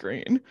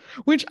sunscreen,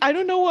 which I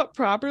don't know what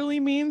properly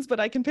means, but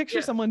I can picture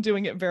Yeah, someone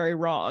doing it very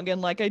wrong.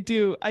 And like I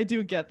do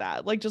get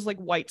that. Like just like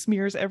white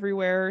smears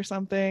everywhere or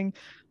something.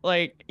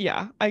 Like,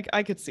 yeah,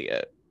 I could see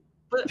it.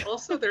 but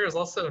also there is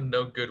also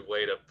no good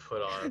way to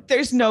put on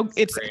There's no,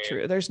 it's sunscreen.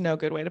 true. There's no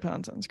good way to put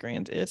on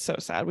sunscreen. It's so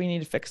sad. We need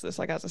to fix this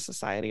like as a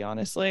society,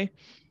 honestly.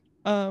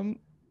 Um,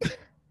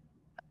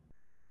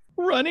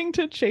 running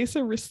to chase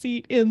a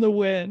receipt in the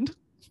wind.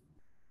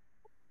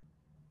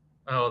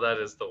 Oh, that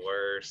is the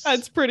worst.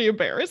 That's pretty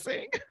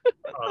embarrassing.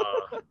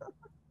 Uh,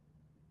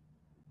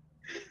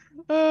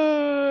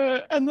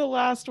 And the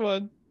last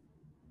one,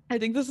 I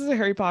think this is a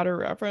Harry Potter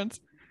reference,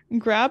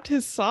 grabbed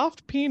his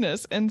soft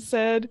penis and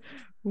said,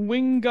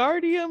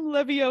 Wingardium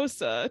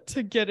Leviosa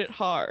to get it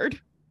hard.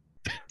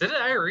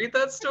 Didn't I read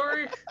that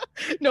story?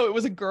 No, it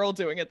was a girl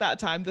doing it that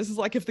time. This is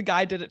like if the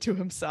guy did it to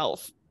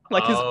himself,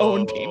 like his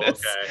own Oh,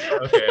 penis.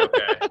 okay. Okay,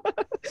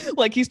 okay.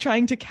 Like he's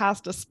trying to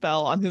cast a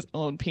spell on his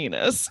own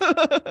penis.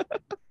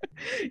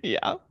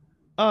 Yeah.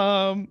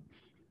 Um,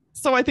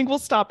 so I think we'll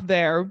stop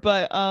there.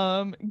 But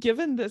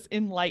given this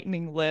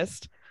enlightening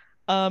list,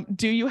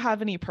 do you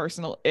have any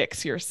personal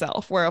icks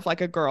yourself where if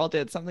like a girl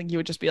did something, you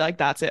would just be like,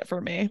 that's it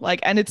for me? Like,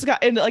 and it's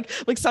got and like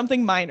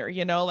something minor,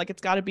 you know, like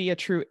it's got to be a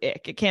true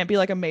ick. It can't be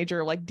like a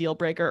major like deal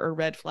breaker or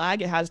red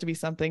flag. It has to be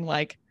something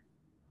like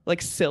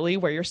silly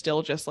where you're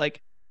still just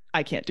like,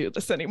 I can't do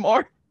this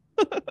anymore.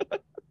 I'm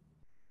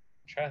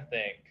trying to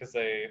think because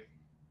I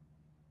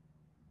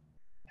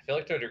feel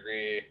like to a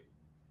degree,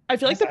 I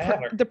feel I like guess I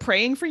haven't. the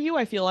praying for you,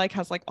 I feel like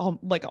has like all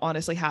like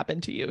honestly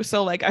happened to you.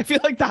 So like I feel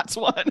like that's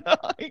one.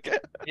 Like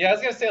Yeah, I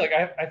was gonna say like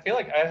I feel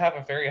like I have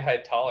a very high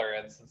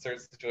tolerance in certain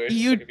situations.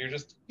 you Like if you're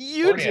just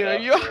you horny do.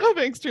 enough, You or have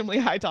an extremely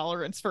high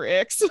tolerance for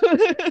icks.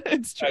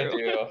 It's I true.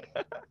 do.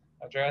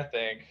 I'm trying to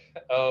think.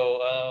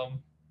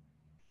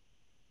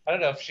 I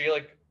don't know if she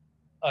like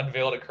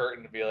unveiled a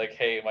curtain to be like,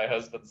 "Hey, my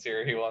husband's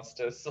here. He wants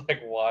to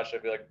like watch."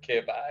 I'd be like,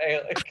 "Okay,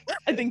 bye." Like,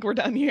 I think we're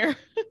done here.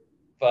 Oh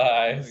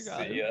bye. my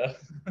God. See ya.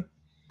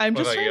 I'm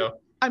What just about trying you?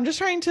 I'm just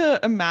trying to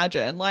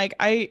imagine.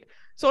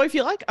 So I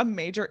feel like a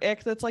major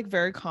ick that's like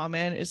very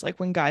common is like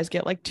when guys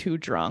get like too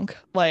drunk.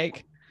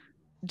 Like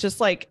just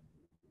like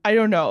I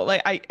don't know,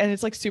 like and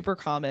it's like super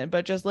common,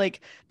 but just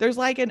like there's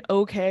like an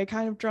okay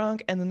kind of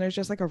drunk, and then there's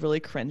just like a really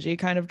cringy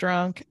kind of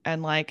drunk,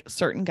 and like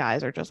certain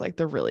guys are just like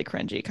the really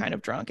cringy kind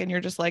of drunk, and you're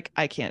just like,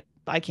 I can't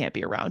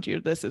be around you.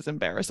 This is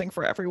embarrassing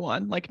for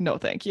everyone. Like, no,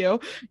 thank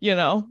you. You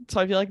know? So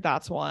I feel like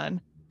that's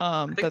one.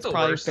 I think That's the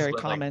probably worst is very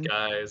when like common.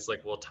 guys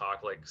like will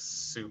talk like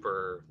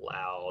super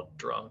loud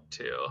drunk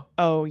too.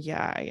 Oh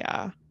yeah,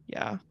 yeah.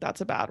 Yeah, that's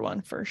a bad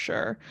one for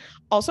sure.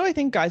 Also, I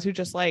think guys who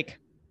just like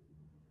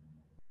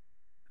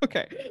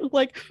okay,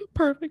 like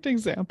perfect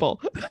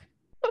example.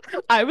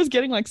 I was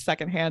getting like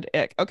secondhand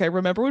ick. Okay,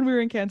 remember when we were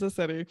in Kansas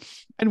City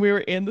and we were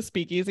in the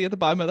speakeasy at the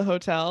bottom of the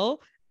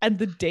hotel and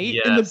the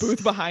date in the booth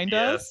Yes. behind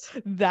us,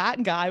 Yes.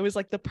 that guy was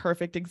like the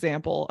perfect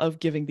example of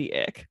giving the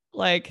ick.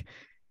 Like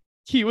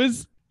he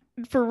was,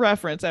 for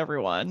reference,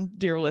 everyone,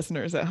 dear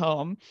listeners at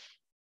home,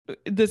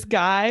 this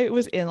guy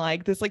was in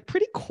like this like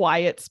pretty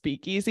quiet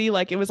speakeasy,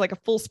 like it was like a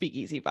full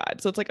speakeasy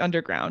vibe, so it's like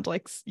underground,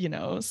 like you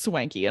know,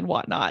 swanky and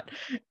whatnot.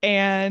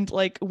 And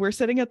like we're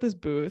sitting at this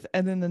booth,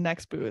 and then the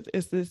next booth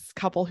is this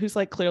couple who's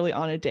like clearly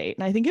on a date,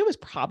 and I think it was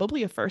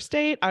probably a first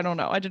date. I don't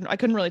know, I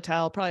couldn't really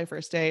tell, probably a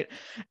first date.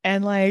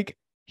 And like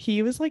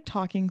he was like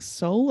talking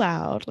so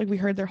loud, like we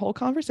heard their whole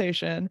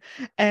conversation.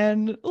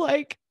 And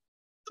like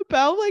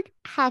about like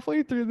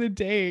halfway through the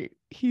date,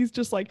 he's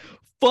just like,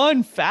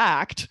 fun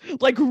fact,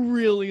 like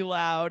really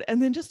loud,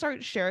 and then just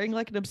start sharing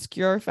like an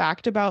obscure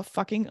fact about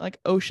fucking like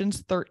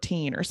Ocean's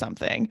 13 or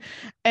something.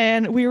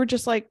 And we were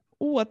just like,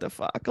 what the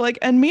fuck? Like,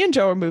 and me and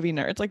Joe are movie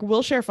nerds. Like,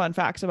 we'll share fun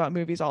facts about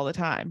movies all the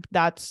time.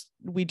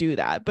 We do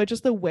that. But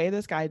just the way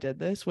this guy did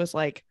this was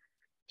like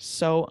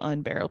so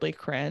unbearably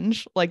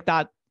cringe. Like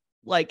that,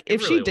 like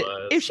It really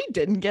was. if she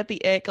didn't get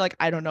the ick, like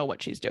I don't know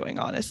what she's doing,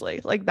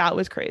 honestly. Like that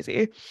was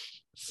crazy.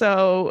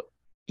 So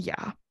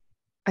yeah,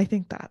 I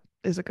think that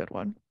is a good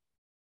one.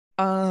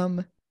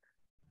 Um,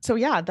 so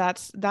yeah,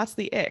 that's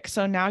the ick.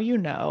 So now you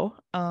know,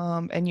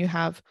 and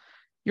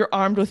you're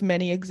armed with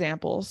many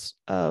examples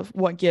of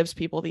what gives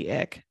people the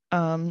ick.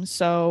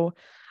 So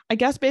I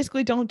guess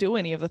basically don't do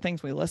any of the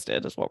things we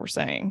listed is what we're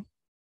saying.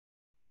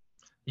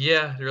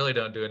 Yeah, you really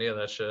don't do any of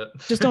that shit.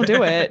 Just don't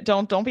do it.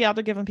 Don't be out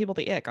there giving people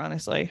the ick,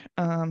 honestly.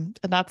 And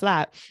that's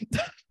that.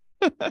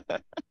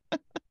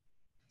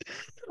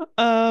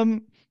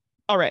 um,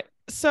 all right.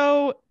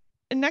 So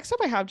next up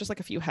I have just like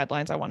a few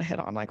headlines I want to hit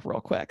on like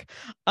real quick.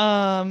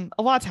 A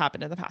lot's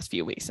happened in the past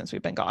few weeks since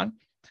we've been gone.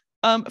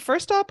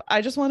 First up,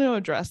 I just want to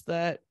address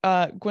that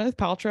Gwyneth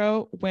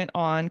Paltrow went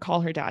on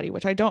Call Her Daddy,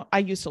 which I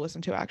used to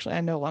listen to actually.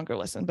 I no longer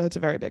listen, but it's a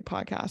very big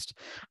podcast.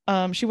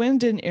 She went and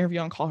did an interview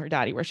on Call Her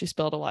Daddy where she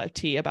spilled a lot of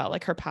tea about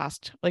like her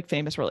past like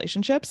famous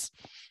relationships.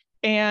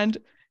 And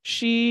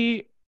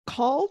she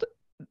called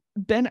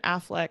Ben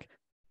Affleck,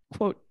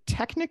 quote,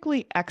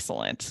 technically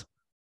excellent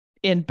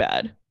in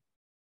bed.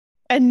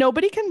 And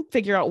nobody can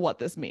figure out what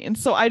this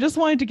means. So I just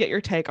wanted to get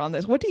your take on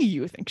this. What do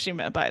you think she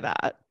meant by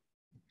that?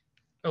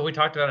 Oh, we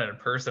talked about it in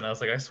person. I was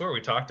like, I swear we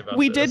talked about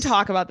We did this.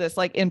 talk about this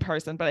like in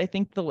person, but I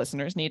think the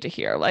listeners need to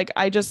hear. Like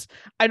I don't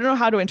know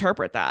how to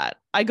interpret that.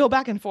 I go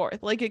back and forth.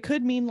 Like it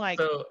could mean like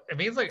So it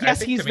means like I yes,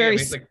 think to me it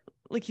means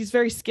like he's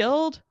very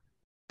skilled,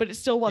 but it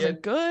still yeah.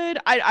 wasn't good.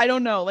 I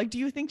don't know. Like do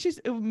you think she's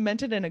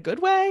meant it in a good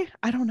way?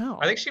 I don't I know.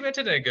 think she meant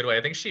it in a good way.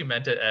 I think she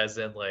meant it as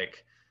in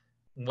like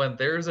when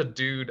there's a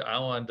dude I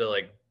wanted to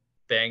like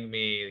bang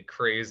me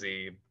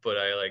crazy, but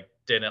I like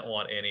didn't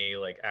want any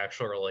like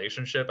actual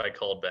relationship. I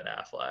called Ben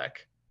Affleck.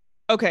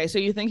 Okay, so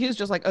you think he's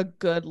just like a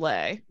good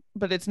lay.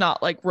 but it's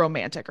not like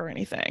romantic or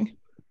anything.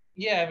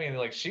 Yeah, I mean,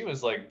 like she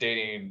was like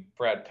dating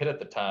Brad Pitt at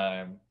the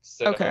time,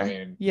 so I Okay.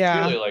 mean,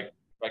 Yeah. clearly, like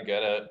I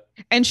get it.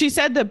 And she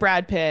said that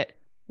Brad Pitt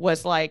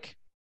was like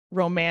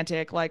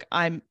romantic, like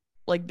I'm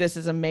like this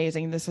is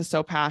amazing, this is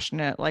so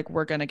passionate, like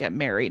we're gonna get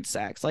married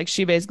sex. Like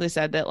she basically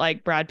said that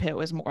like Brad Pitt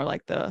was more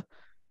like the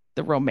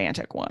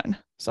romantic one.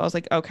 So I was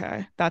like,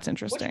 okay, that's Which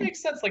interesting.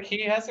 makes sense. Like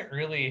he hasn't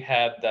really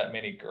had that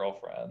many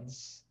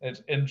girlfriends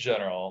in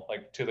general,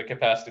 like to the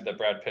capacity that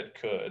Brad Pitt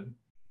could.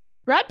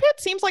 Brad Pitt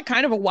seems like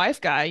kind of a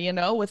wife guy, you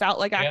know, without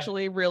like Yeah.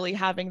 actually really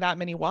having that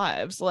many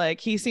wives. Like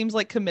he seems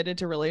like committed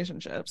to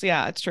relationships.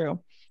 Yeah, it's true.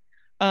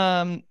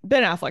 Ben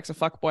Affleck's a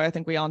fuck boy. I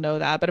think we all know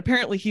that, but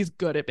apparently he's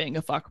good at being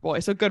a fuck boy,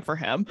 so good for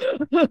him.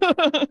 Ben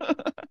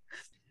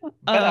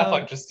um,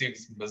 Affleck just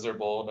seems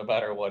miserable no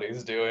matter what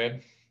he's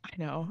doing. I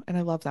know, and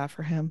I love that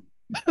for him.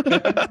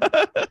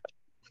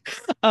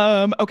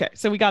 Okay,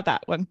 so we got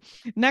that one.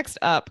 Next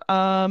up,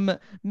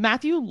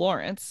 Matthew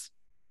Lawrence,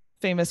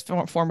 famous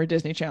former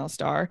Disney Channel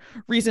star,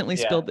 recently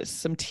Yeah. spilled this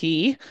some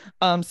tea,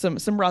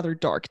 some rather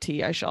dark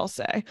tea, I shall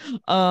say,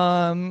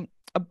 um,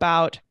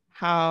 about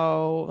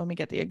how, let me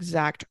get the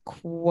exact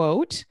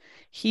quote.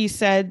 He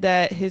said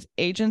that his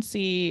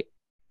agency,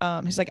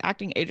 his like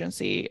acting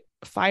agency,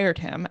 fired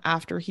him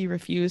after he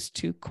refused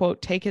to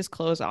quote take his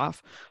clothes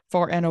off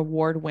for an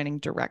award-winning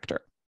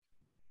director.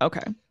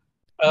 Okay,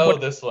 Oh,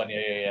 what? this one. Yeah,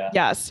 yeah, yeah.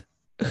 Yes,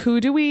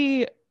 who do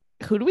we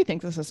who do we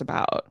think this is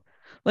about?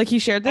 Like he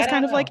shared this I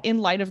kind don't of like know. in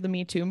light of the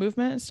Me Too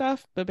movement and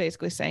stuff, but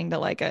basically saying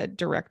that like a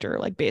director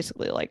like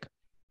basically like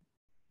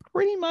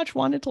pretty much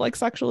wanted to like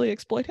sexually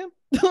exploit him.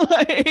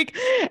 Like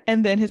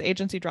and then his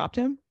agency dropped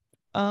him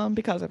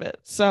because of it.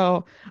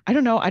 So I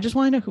don't know. I just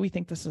want to know who we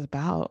think this is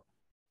about.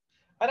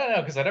 I don't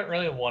know because I don't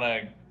really want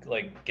to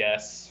like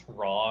guess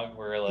wrong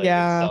where like it's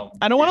Yeah. some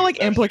I don't want to dude who's like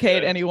actually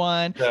implicate good.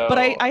 anyone, but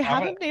So I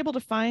haven't been able to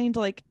find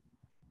like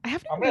I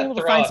haven't I'm even been gonna able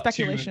to throw find out two.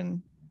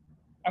 speculation.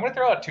 I'm gonna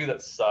throw out two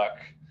that suck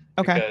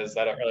Okay. because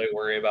I don't really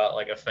worry about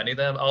like offending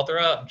them. I'll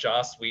throw out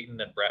Joss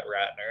Wheaton and Brett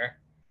Ratner.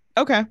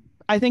 Okay.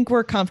 I think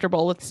we're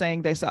comfortable with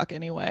saying they suck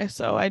anyway.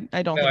 So I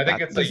don't No, I think think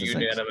that it's a this is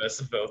like unanimous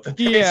vote that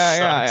they yeah, yeah, suck.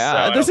 So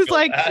yeah. I don't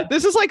feel bad.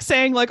 This is like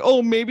saying like,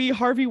 oh, maybe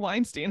Harvey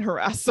Weinstein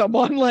harassed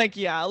someone. Like,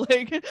 yeah,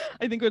 like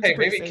I think it's a Hey,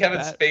 pretty maybe safe Kevin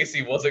bet.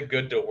 Spacey wasn't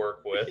good to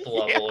work with. Yeah.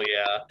 Level,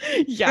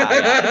 Yeah,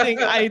 yeah.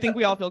 yeah. I think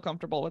we all feel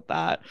comfortable with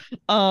that.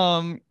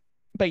 Um,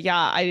 but yeah,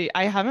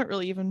 I haven't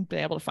really even been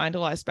able to find a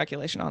lot of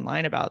speculation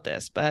online about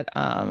this, but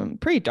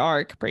pretty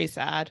dark, pretty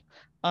sad.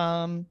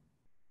 Um,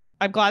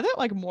 I'm glad that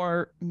like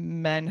more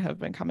men have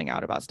been coming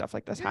out about stuff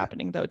like this Yeah.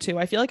 happening though too.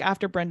 I feel like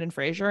after Brendan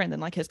Fraser and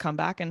then like his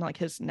comeback and like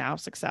his now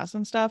success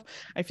and stuff,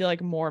 I feel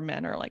like more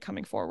men are like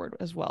coming forward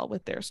as well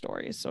with their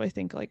stories. So I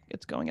think like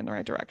it's going in the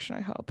right direction,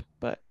 I hope.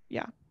 But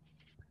yeah.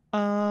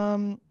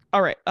 All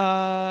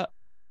right.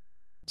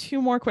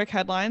 Two more quick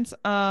headlines.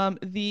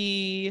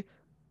 The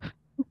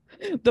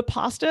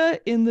pasta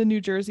in the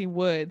New Jersey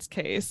woods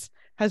case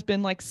has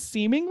been like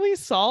seemingly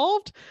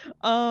solved.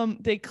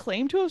 They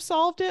claim to have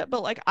solved it,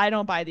 but like I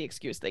don't buy the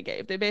excuse they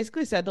gave. They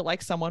basically said that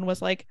like someone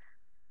was like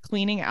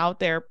cleaning out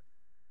their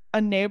a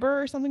neighbor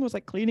or something was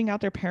like cleaning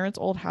out their parents'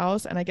 old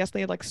house, and I guess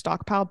they had like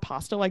stockpiled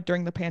pasta like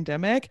during the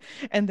pandemic,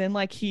 and then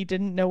like he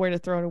didn't know where to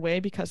throw it away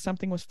because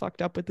something was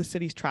fucked up with the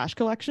city's trash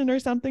collection or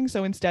something.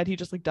 So instead he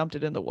just like dumped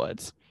it in the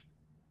woods.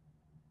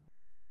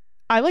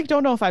 I like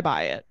don't know if I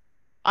buy it.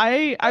 How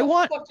the fuck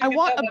do I you get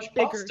want that a much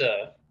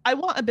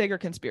bigger pasta?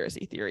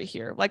 conspiracy theory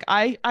here. Like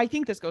I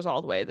think this goes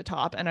all the way to the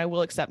top and I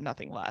will accept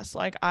nothing less.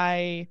 Like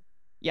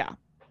yeah,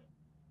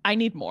 I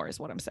need more is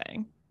what I'm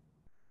saying.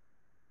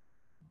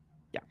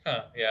 Yeah.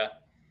 Huh, yeah.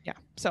 Yeah.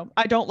 So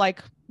I don't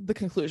like the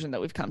conclusion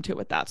that we've come to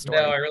with that No,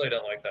 I story. really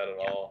don't like that at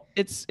Yeah. all.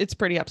 It's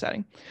pretty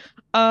upsetting.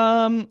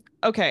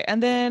 Okay,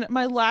 and then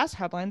my last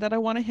headline that I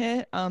want to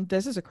hit,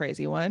 this is a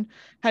crazy one.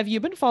 Have you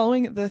been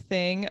following the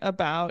thing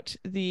about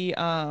the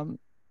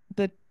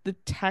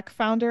tech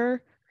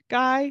founder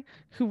guy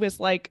who was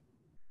like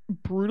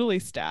brutally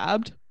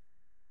stabbed?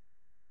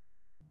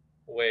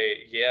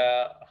 Wait,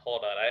 yeah,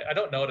 hold on. I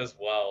don't know it as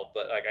well,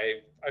 but like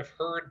I've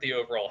heard the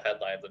overall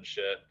headlines and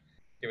shit.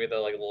 Give me the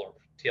like little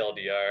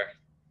TLDR.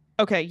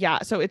 Okay, yeah,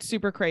 so it's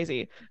super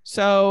crazy.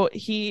 So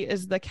he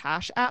is the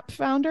Cash App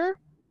founder.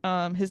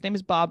 His name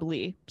is Bob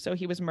Lee. So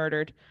he was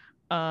murdered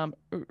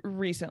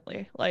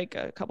recently, like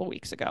a couple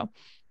weeks ago.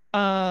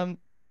 Um,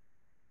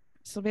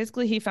 so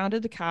basically he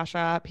founded the Cash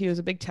App. He was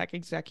a big tech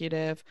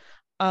executive.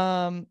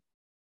 Um,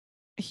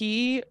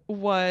 he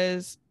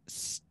was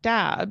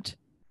stabbed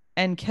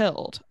and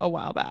killed a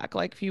while back,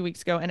 like a few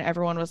weeks ago, and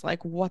everyone was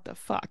like, "What the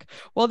fuck?"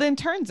 Well, then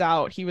turns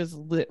out he was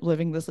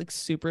living this like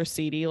super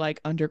seedy,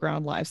 like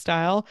underground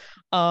lifestyle.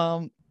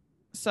 Um,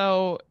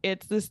 so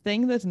it's this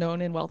thing that's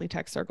known in wealthy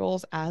tech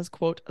circles as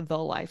quote the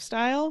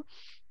lifestyle,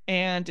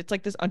 and it's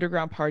like this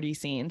underground party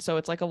scene. So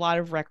it's like a lot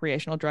of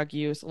recreational drug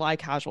use, a lot of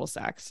casual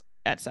sex,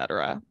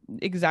 etc.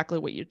 Exactly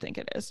what you'd think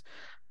it is.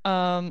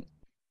 Um,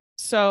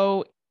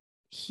 so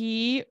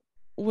he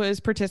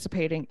was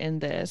participating in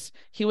this.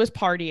 He was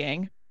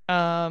partying.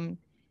 Um,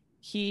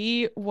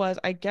 He was,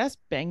 I guess,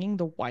 banging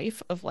the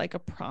wife of like a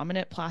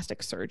prominent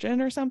plastic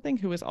surgeon or something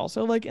who was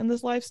also like in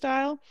this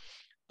lifestyle.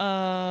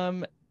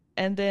 Um,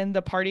 and then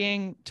the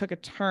partying took a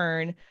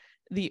turn.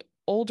 The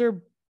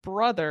older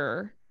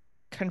brother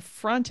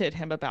confronted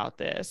him about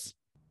this.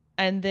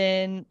 And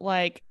then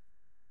like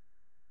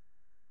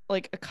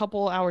a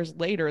couple hours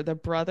later, the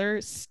brother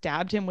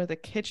stabbed him with a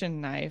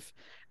kitchen knife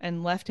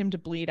and left him to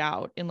bleed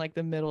out in like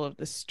the middle of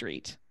the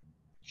street.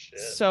 Shit.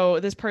 So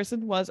this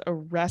person was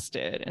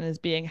arrested and is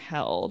being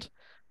held,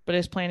 but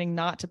is planning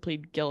not to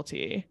plead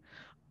guilty.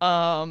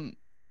 Um,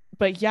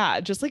 but yeah,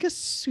 just like a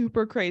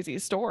super crazy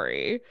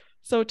story.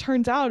 So it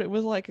turns out it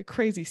was like a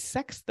crazy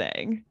sex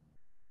thing.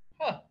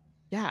 Huh.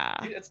 Yeah.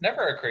 It's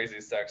never a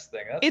crazy sex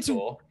thing. That's It's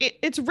cool.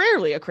 it's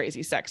rarely a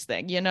crazy sex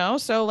thing, you know?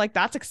 So like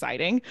that's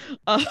exciting.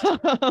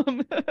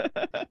 Um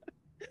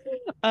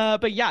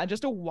but yeah,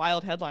 just a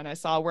wild headline I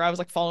saw where I was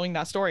like following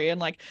that story and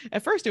like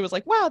at first it was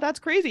like, wow, that's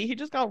crazy. He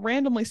just got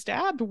randomly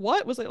stabbed.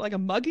 What was it like a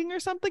mugging or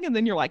something? And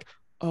then you're like,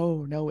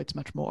 oh no, it's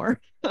much more.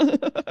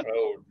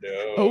 Oh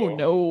Oh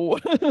no.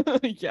 no.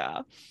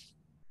 Yeah.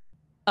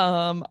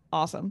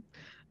 Awesome.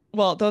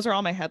 Well, those are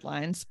all my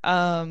headlines.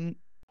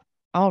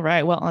 All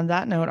right. Well, on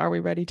that note, are we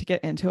ready to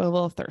get into a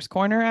little thirst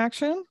corner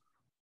action?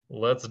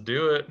 Let's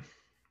do it.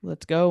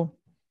 Let's go.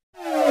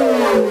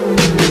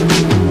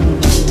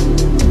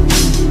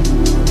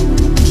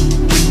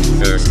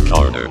 Thirst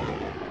corner.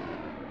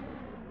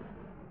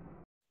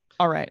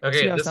 All right. So you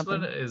Okay, have this one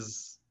something.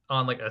 is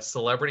on like a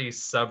celebrity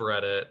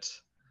subreddit,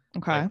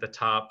 Okay. like the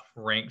top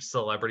ranked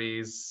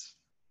celebrities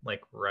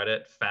like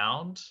Reddit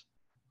found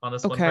on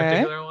this one Okay.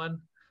 particular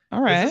one. All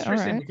It's right. All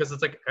interesting right. because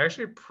it's like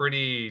actually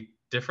pretty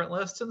different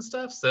lists and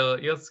stuff. So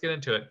yeah, let's get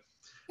into it.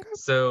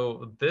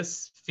 So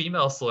this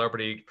female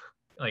celebrity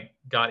like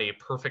got a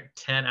perfect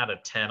 10 out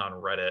of 10 on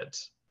Reddit,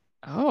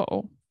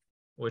 Oh.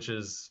 which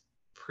is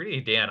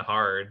pretty damn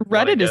hard. You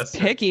want to Reddit is guess?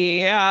 picky.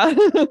 Yeah.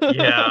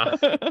 Yeah.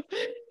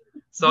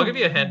 So I'll Oh give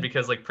you a hint man.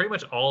 because like pretty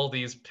much all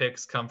these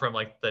picks come from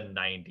like the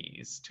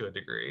 90s to a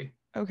degree.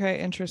 Okay,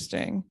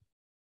 interesting.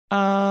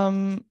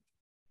 Um,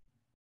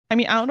 I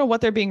mean, I don't know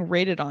what they're being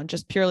rated on,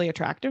 just purely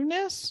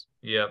attractiveness.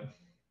 Yep.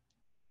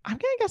 I'm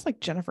gonna guess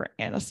like Jennifer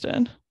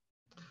Aniston.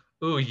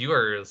 Ooh, you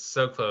are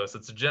so close.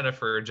 It's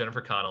Jennifer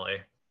Connelly.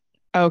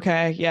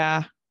 Okay,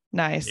 yeah.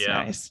 Nice, Yeah.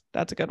 nice.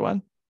 That's a good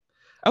one.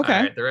 All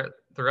Okay. right.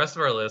 The rest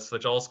of our list,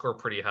 which all score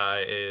pretty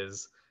high,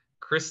 is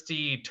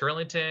Christy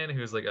Turlington,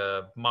 who's like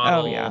a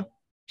Oh yeah. model.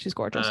 She's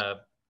gorgeous. Uh,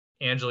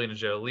 Angelina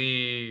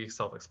Jolie,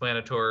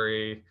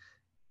 self-explanatory.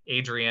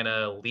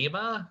 Adriana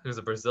Lima, who's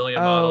a Brazilian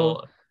Oh,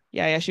 model.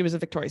 yeah, yeah. She was a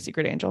Victoria's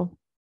Secret angel.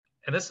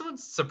 And this one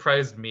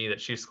surprised me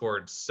that she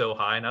scored so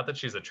high. Not that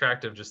she's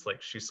attractive, just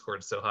like she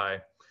scored so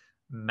high.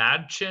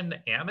 Madchen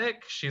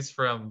Amick, she's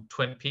from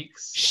Twin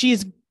Peaks.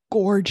 She's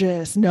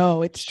gorgeous.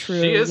 No, it's She true.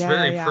 is Yeah,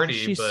 very yeah. pretty,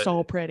 She's but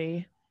so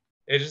pretty.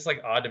 it's just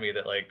like odd to me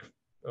that like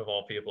of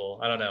all people,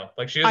 I don't know.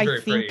 Like she is I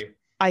very think pretty.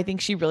 I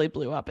think she really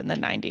blew up in the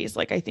 90s.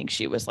 Like I think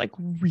she was like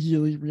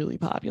really really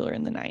popular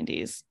in the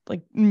 90s. Like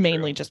True.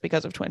 mainly just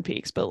because of Twin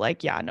Peaks, but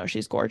like yeah, no,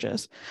 she's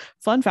gorgeous.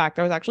 Fun fact,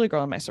 there was actually a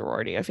girl in my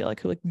sorority, I feel like,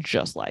 who looked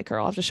just like her.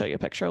 I'll have to show you a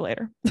picture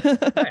later.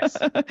 Nice.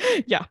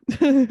 Yeah.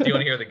 Do you want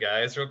to hear the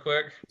guys real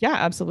quick? Yeah,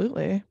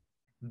 absolutely.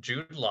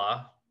 Jude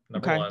Law,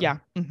 number Okay. one. Yeah.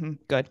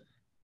 Good.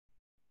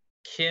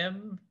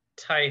 Kim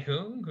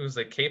Tae-hoon, who's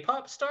a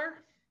K-pop star.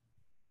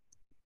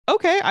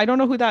 Okay, I don't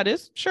know who that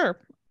is. Sure.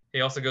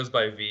 He also goes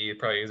by V,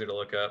 probably easier to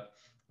look up.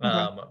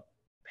 Okay.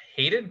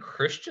 Hayden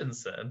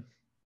Christensen,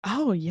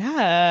 Oh,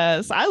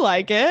 yes. I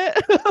like it.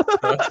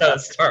 the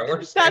Star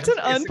Wars That's fans,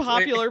 an basically.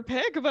 unpopular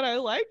pick, but I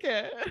like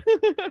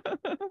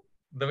it.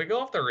 Then we go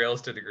off the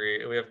rails to a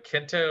degree. We have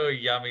Kento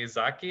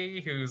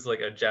Yamazaki, who's like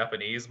a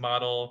Japanese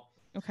model.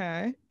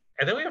 Okay.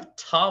 And then we have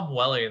Tom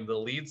Welling, the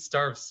lead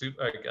star of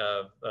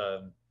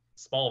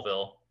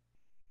Smallville.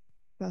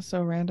 That's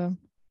so random.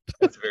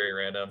 It's very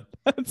random.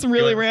 That's Do you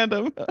really want,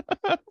 random. do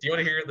you want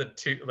to hear the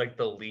two, like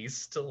the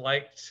least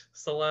liked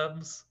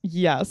celebs?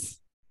 Yes.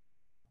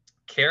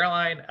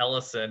 Caroline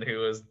Ellison,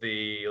 who is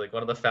the like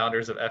one of the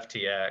founders of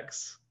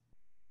FTX.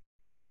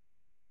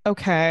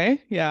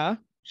 Okay. Yeah.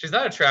 She's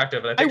not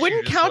attractive, but I I think she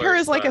wouldn't just count her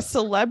wears as like a sweats.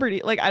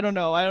 celebrity. Like, I don't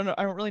know. I don't know.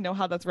 I don't really know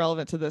how that's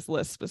relevant to this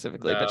list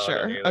specifically, but No, I don't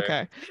sure. either.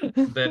 Okay.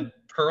 Then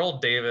Pearl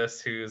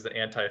Davis, who's an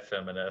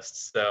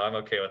anti-feminist, so I'm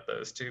okay with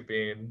those two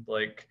being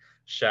like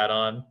shat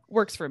on.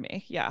 Works for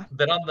me. Yeah.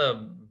 Then on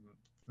the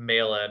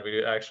male end,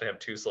 we actually have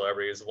two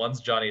celebrities.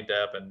 One's Johnny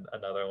Depp, and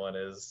another one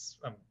is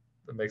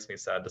it makes me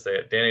sad to say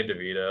it, Danny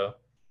DeVito.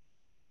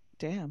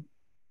 Damn.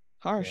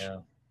 Harsh. Yeah.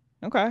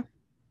 Okay.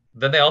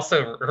 Then they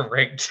also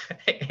ranked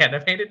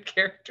animated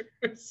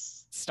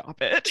characters.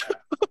 Stop it.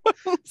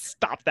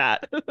 Stop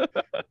that.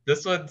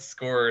 This one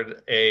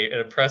scored an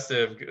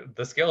impressive.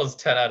 The scale is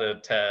 10 out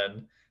of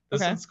 10.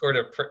 This Okay. one scored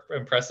an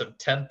impressive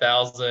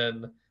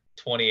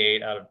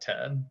 10,028 out of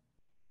 10.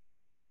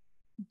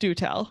 Do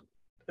tell.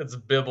 It's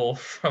Bibble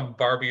from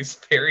Barbie's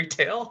Fairy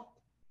Tale.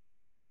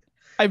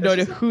 I have no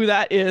It's idea just a, who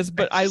that is,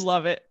 but it's I just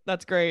love it.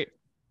 That's great.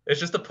 It's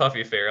just a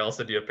puffy fair. I'll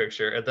send you a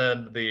picture. And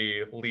then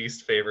the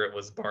least favorite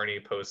was Barney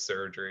post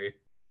surgery.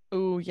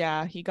 Oh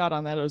yeah, he got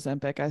on that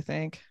Ozempic, I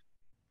think.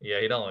 Yeah,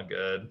 he don't look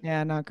good.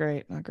 Yeah, not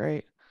great, not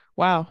great.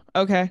 Wow.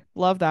 Okay,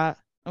 love that.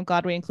 I'm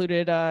glad we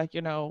included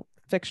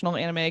fictional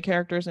anime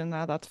characters in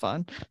that. That's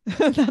fun.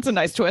 That's a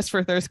nice twist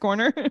for Thirst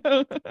Corner.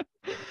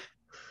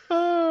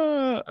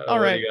 All What do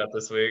right. you got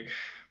this week?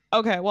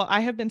 Okay, well,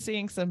 I have been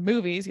seeing some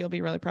movies. You'll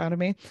be really proud of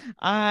me.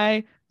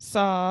 I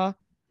saw,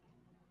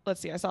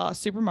 let's see, I saw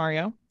Super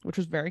Mario, which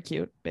was very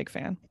cute. Big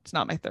fan. It's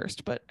not my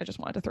thirst, but I just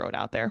wanted to throw it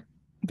out there.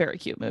 Very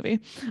cute movie.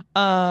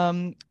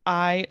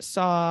 I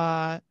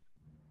saw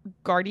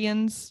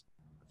Guardians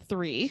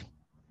 3.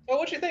 Oh,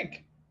 what'd you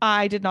think?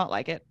 I did not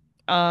like it.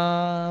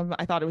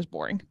 I thought it was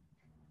boring.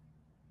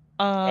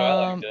 Oh, I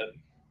liked Um, it.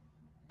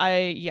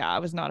 I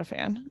was not a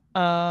fan.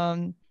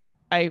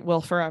 I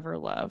will forever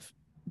love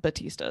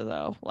Batista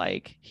though.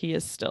 Like he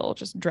is still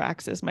just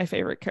Drax is my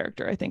favorite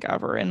character I think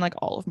ever in like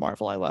all of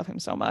Marvel. I love him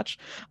so much.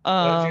 What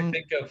did you Um,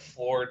 think of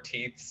Floor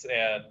Teeths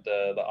and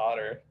the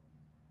Otter?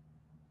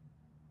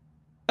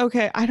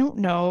 okay, I don't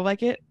know.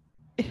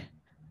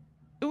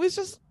 It was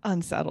just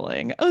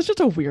unsettling. It was just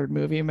a weird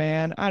movie,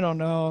 man. I don't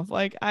know.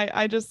 Like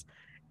I just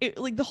it,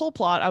 like the whole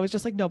plot, I was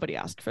just like nobody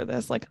asked for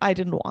this. Like I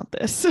didn't want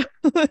this.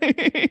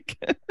 like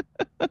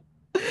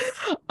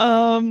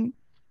um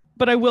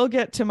but I will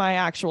get to my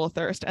actual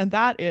thirst, and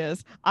that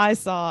is I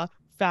saw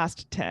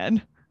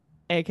Fast-10,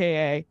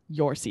 aka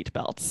Your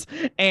Seatbelts.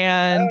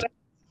 And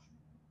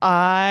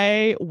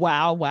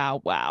wow.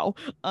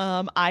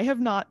 I have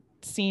not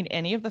seen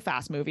any of the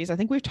Fast movies. I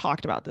think we've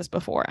talked about this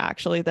before,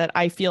 actually, that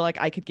I feel like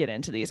I could get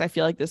into these. I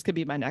feel like this could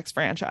be my next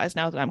franchise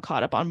now that I'm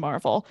caught up on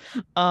Marvel.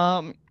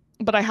 Um,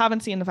 but I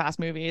haven't seen the Fast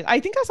movies. I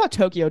think I saw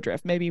Tokyo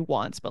Drift maybe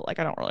once, but like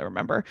I don't really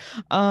remember.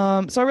 So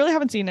I really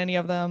haven't seen any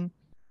of them.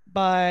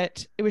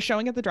 But it was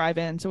showing at the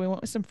drive-in, so we went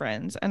with some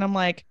friends, and I'm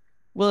like,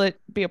 will it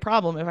be a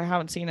problem if I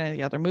haven't seen any of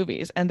the other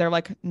movies? And they're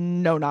like,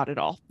 no, not at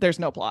all. There's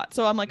no plot.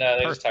 So I'm like, No,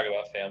 they just talk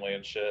about family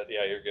and shit.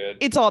 Yeah, you're good.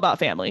 it's all about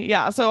family.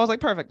 Yeah. So I was like,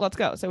 perfect, let's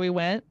go. So we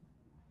went.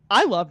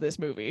 I love this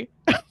movie.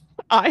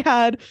 I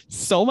had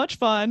so much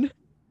fun.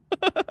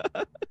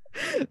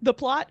 The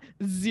plot,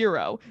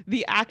 zero.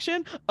 The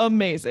action,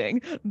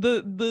 amazing.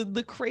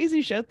 The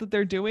crazy shit that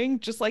they're doing,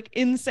 just like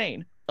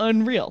insane,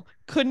 unreal.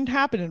 Couldn't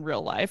happen in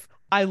real life.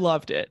 I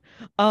loved it.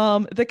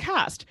 The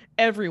cast,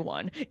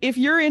 everyone. If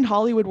you're in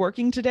Hollywood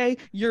working today,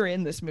 you're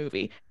in this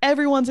movie.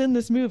 Everyone's in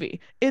this movie.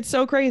 It's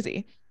so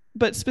crazy.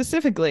 But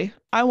specifically,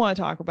 I want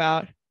to talk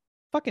about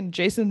fucking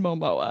Jason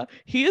Momoa.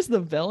 He is the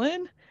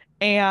villain,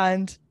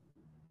 and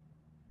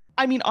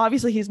I mean,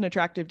 obviously he's an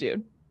attractive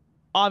dude.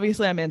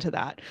 Obviously I'm into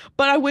that.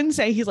 But I wouldn't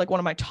say he's like one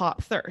of my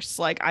top thirsts.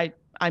 Like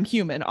I'm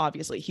human,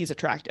 obviously. He's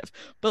attractive.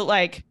 But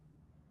like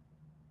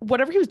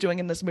whatever he was doing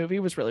in this movie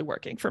was really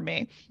working for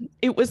me.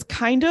 It was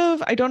kind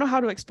of, I don't know how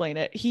to explain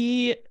it.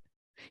 He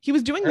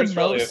was doing the It's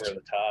really over most.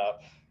 the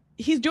top.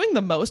 He's doing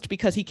the most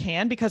because he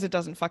can, because it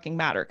doesn't fucking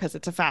matter, because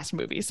it's a fast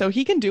movie. So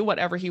he can do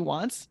whatever he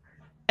wants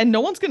and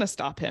no one's going to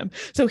stop him.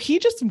 So he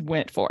just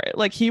went for it.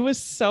 Like he was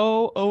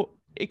so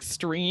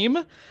extreme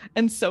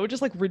and so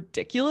just like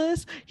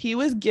ridiculous. He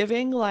was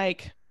giving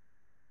like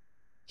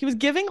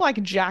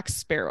Jack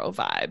Sparrow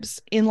vibes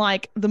in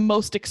like the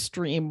most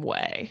extreme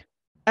way.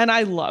 And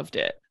I loved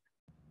it.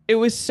 It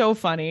was so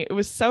funny. It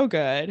was so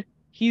good.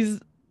 He's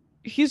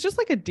just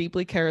like a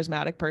deeply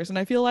charismatic person,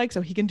 I feel like.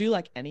 So he can do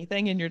like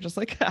anything and you're just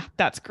like, ah,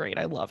 that's great.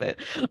 I love it.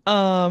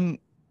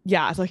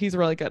 Yeah, so he's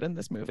really good in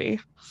this movie.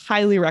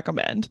 Highly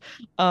recommend.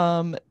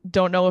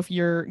 Don't know if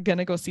you're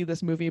gonna go see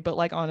this movie, but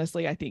like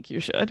honestly, I think you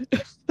should.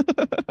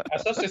 I'm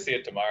supposed to see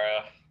it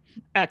tomorrow.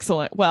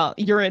 Excellent. Well,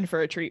 you're in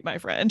for a treat, my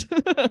friend.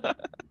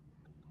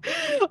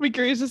 I'll be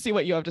curious to see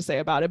what you have to say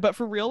about it. But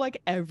for real,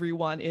 like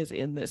everyone is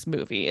in this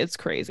movie. It's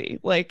crazy.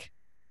 Like,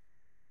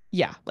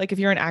 yeah, like if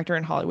you're an actor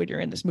in Hollywood, you're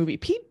in this movie.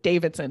 Pete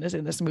Davidson is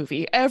in this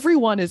movie.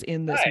 Everyone is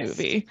in this Nice.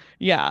 movie.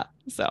 Yeah.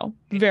 So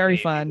very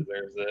He fun.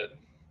 deserves it.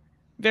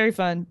 Very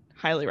fun.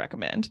 Highly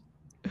recommend.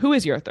 Who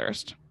is your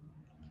thirst?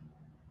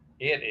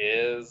 It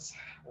is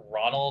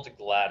Ronald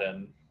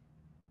Gladden.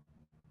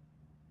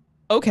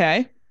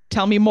 Okay.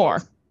 Tell me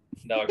more.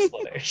 No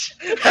explanation.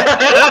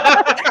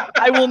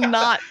 I will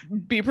not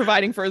be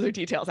providing further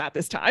details at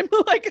this time.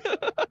 Like,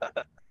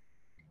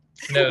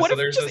 No, what so if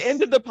we there's just this.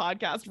 ended the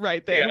podcast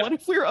right there? Yeah. What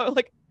if we were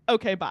like,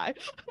 okay, bye?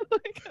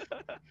 Like,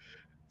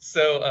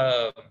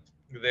 So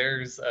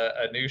there's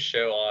a new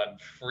show on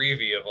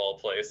Freevee of all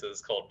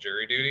places called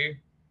Jury Duty.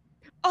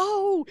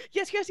 oh,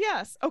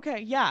 yes.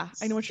 Okay, yeah.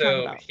 I know what you're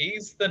talking So about.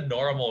 he's the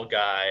normal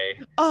guy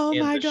Oh in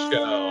my the show.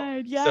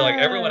 God. So like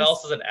everyone Yes.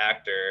 else is an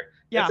actor.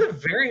 It's Yeah. a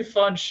very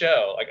fun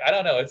show. Like I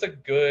don't know, it's a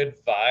good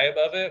vibe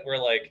of it where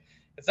like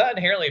it's not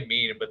inherently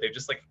mean, but they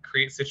just like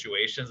create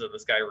situations and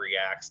this guy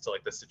reacts to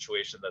like the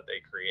situation that they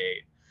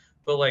create.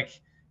 But like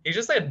he's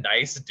just a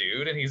nice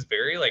dude and he's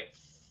very like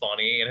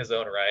funny in his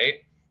own right.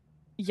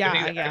 And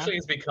Yeah.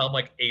 he's become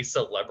like a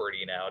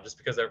celebrity now just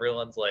because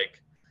everyone's like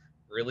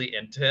really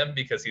into him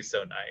because he's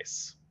so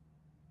nice.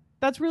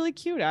 That's really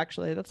cute,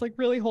 actually. That's like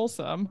really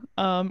wholesome.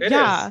 It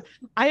Yeah, is.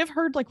 I have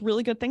heard like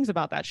really good things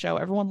about that show.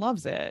 Everyone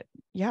loves it. It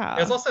was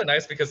Yeah. also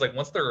nice because like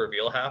once the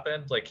reveal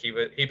happened, like he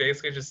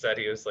basically just said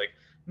he was like,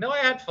 no, I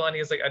had fun.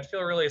 He's like, I'd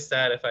feel really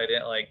sad if I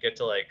didn't like get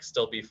to like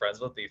still be friends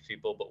with these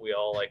people, but we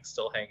all like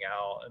still hang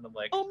out. And I'm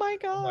like, Oh my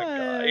oh my god,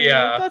 God.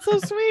 yeah, That's so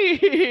sweet.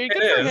 it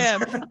Good for is.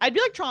 him. I'd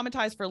be like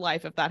traumatized for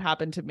life if that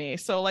happened to me.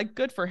 So like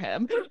good for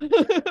him.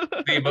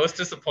 The most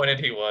disappointed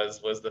he was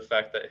the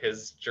fact that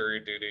his jury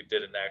duty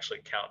didn't actually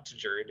count to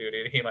jury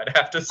duty, and he might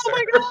have to Oh serve.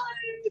 my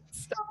God.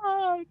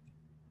 Stop.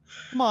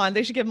 Come on.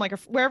 They should give him like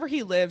wherever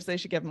he lives, they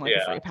should give him like a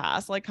Yeah, free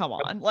pass. Like, come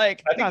on.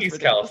 Like, I think that's he's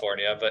ridiculous.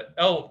 California,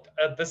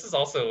 but this is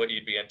also what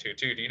you'd be into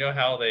too. Do you know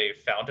how they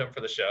found him for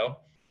the show?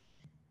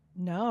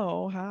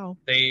 No, how?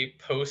 They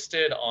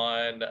posted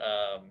on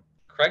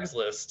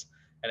Craigslist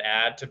an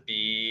ad to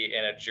be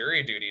in a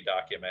jury duty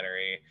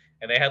documentary,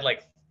 and they had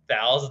like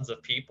thousands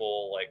of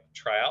people like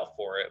try out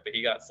for it, but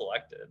he got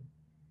selected.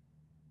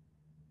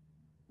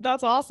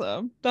 That's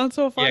awesome. That's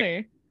so Yeah,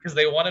 funny. because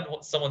they wanted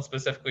someone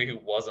specifically who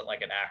wasn't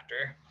like an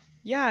actor.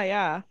 Yeah,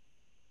 yeah.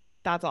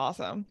 That's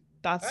awesome.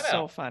 That's I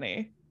know, so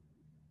funny.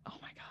 Oh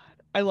my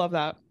God. I love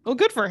that. Well,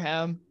 good for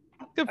him.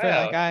 Good I for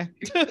that know. guy.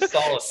 He's a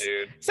solid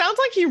dude. Sounds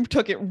like he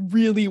took it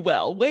really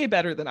well, way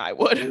better than I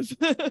would have.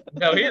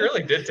 No, he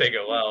really did take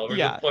it well. There's a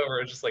Yeah, point where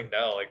it's just like,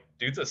 no, like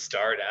dude's a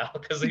star now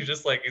because he's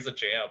just like he's a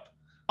champ.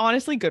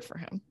 honestly, good for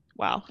him.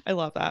 Wow, I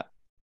love that.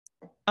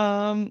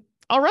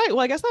 All right. Well,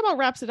 I guess that about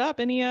wraps it up.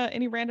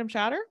 Any random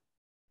chatter?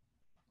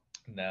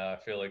 No, I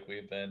feel like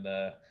we've been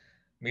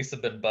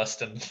Misa been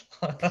busting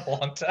a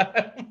long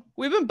time.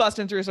 We've been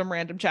busting through some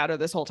random chatter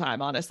this whole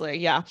time, honestly.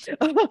 Yeah.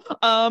 Oh,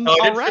 I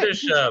All did right.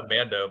 finish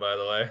Mando, by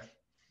the way.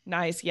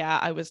 Nice. Yeah,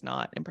 I was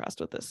not impressed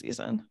with this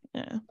season.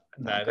 Yeah,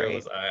 not Neither great.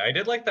 was I. I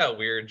did like that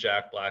weird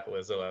Jack Black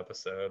Lizzo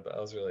episode. That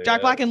was really Jack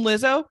it. Black and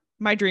Lizzo,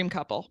 my dream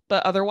couple,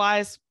 but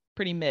otherwise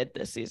pretty mid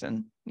this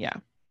season. Yeah.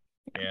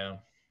 Yeah.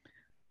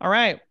 All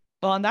right.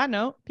 Well, on that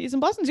note, peace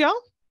and blessings, y'all.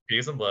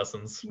 Peace and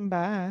blessings.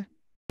 Bye.